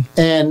Big hunting.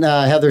 And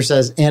Heather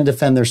says, and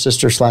defend their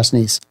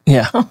sister/niece.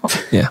 Yeah.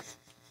 Yeah.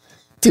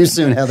 Too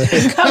soon, Heather.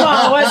 Come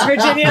on, West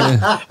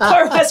Virginia.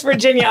 Poor West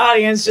Virginia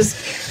audience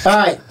just All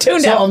right.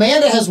 Tuned so out.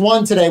 Amanda has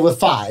won today with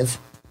 5.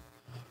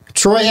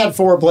 Troy had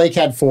 4. Blake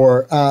had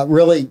 4.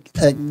 Really,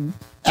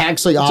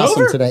 actually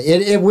awesome over?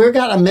 today. We've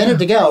got a minute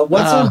to go.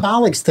 What's on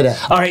Bollocks today?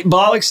 All right,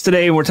 Bollocks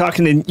today, and we're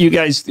talking to you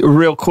guys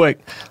real quick.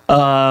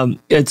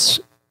 It's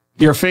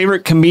your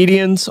favorite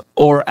comedians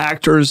or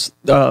actors,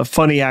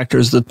 funny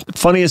actors, the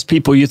funniest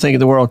people you think in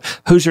the world.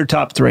 Who's your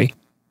top 3?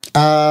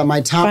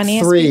 My top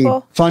Funniest 3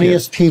 people?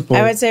 funniest people.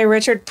 I would say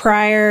Richard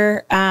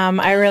Pryor.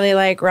 I really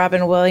like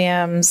Robin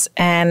Williams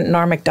and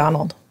Norm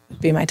Macdonald would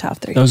be my top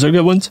 3. Those are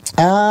good ones.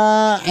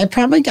 I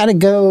probably got to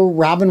go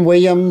Robin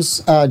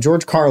Williams,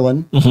 George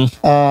Carlin.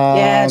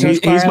 Yeah, George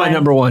He's my Carlin.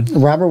 number 1.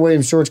 Robert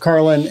Williams, George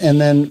Carlin,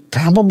 and then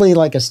probably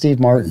like a Steve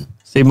Martin.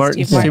 Steve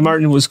Martin. Steve Martin. Steve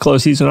Martin was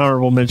close. He's an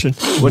honorable mention.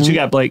 What you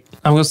got, Blake?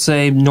 I'm gonna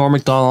say Norm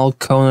Macdonald,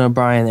 Conan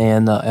O'Brien,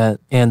 and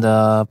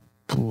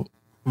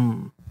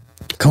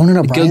Conan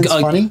O'Brien's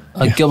funny.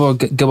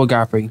 Gilbert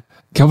Godfrey.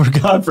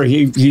 Gilbert Godfrey.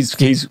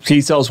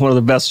 He tells one of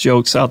the best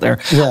jokes out there.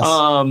 Yes.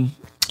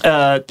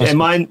 And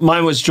mine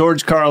was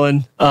George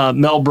Carlin,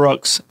 Mel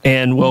Brooks,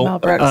 and Mel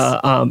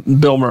Brooks.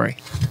 Bill Murray.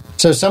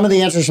 So some of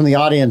the answers from the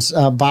audience,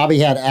 Bobby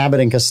had Abbott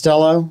and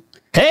Costello.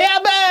 Hey,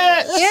 Abbott!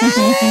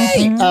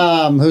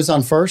 Who's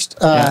on first?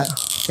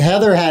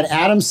 Heather had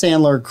Adam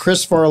Sandler,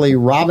 Chris Farley,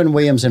 Robin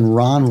Williams, and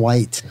Ron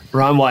White.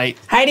 Ron White.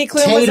 Heidi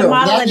Klum was a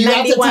model in You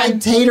have to 91.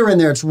 type Tater in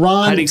there. It's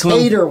Ron Heidi Klum.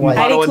 Tater White.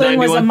 Heidi Model in Klum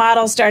was a 91.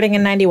 model starting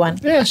in 91.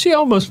 Yeah, she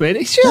almost made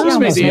it. She She almost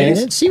made made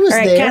it. it. She was All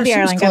right, there. Kathy She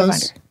was Ireland, gotta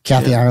close. find her.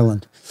 Kathy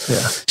Ireland.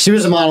 Yeah. She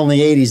was a model in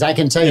the 80s. I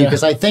can tell you Yeah.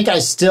 because I think I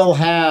still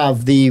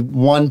have the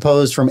one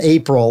pose from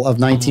April of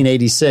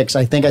 1986.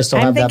 I think I still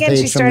I'm have that thinking page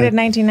she started in from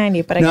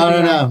 1990, but I the...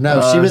 could be wrong.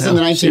 No. She was in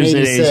the no. She was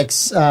in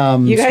 1986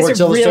 You guys Sports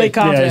are really Illustrated.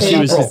 confident. Yeah, she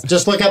was- April.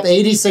 Just look up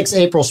 86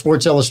 April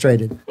Sports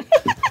Illustrated.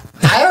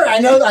 I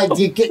know.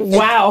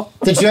 Wow.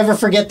 Did you ever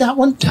forget that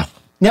one?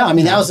 No, I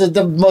mean, that was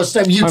the most...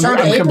 You turned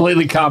I'm April.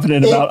 completely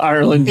confident about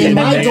Ireland In getting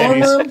my the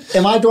dorm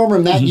 80s.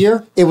 room, that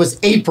year, it was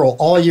April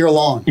all year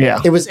long. Yeah.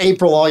 It was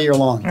April all year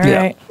long. All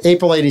right.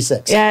 April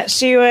 86. Yeah,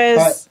 she was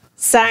All right.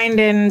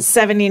 signed in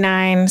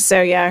 79, so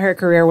yeah, her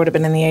career would have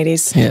been in the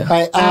 80s. Yeah. All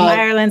right,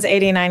 Ireland's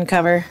 89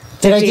 cover.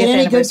 did I 50th get any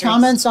good anniversary.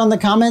 comments on the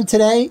comment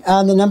today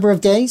on the number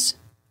of days?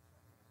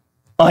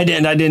 I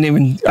didn't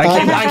even.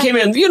 I came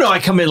in. You know, I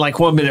come in like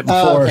 1 minute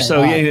before. okay,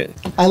 So all yeah, right.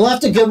 I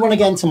left a good one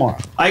again tomorrow.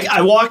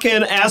 I walk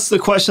in, ask the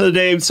question of the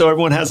day, so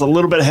everyone has a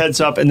little bit of heads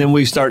up, and then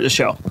we start the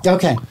show.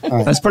 Okay. All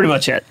right. That's pretty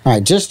much it. All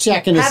right. Just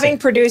checking to Having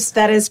see. produced,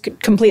 that is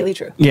completely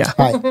true. Yeah.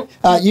 All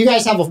right. You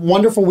guys have a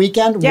wonderful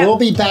weekend. Yeah. We'll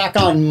be back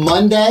on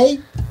Monday.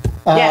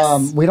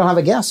 Yes. We don't have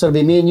a guest, so it'll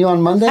be me and you on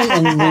Monday,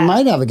 and we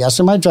might have a guest.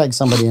 We might drag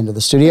somebody into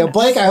the studio.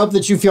 Blake, I hope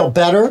that you feel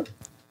better.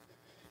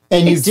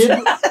 And you did.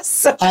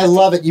 So- I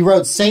love it. You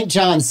wrote St.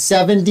 John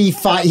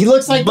 75. He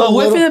looks like But the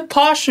with little, an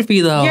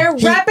apostrophe, though. You're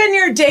repping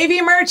your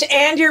Davy merch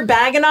and you're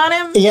bagging on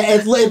him? Yeah,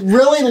 it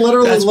really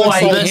literally That's looks why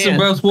he like lives in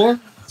both war.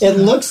 it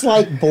looks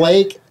like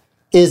Blake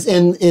is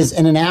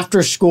in an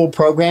after school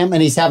program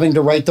and he's having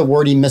to write the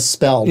word he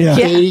misspelled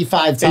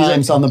 85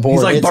 times on the board.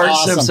 He's like It's Bart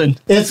awesome.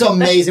 Simpson. It's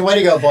amazing. Way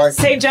to go, Bart.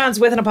 St. John's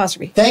with an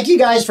apostrophe. Thank you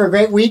guys for a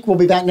great week. We'll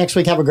be back next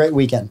week. Have a great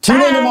weekend. Tune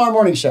in Bye. tomorrow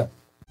morning show.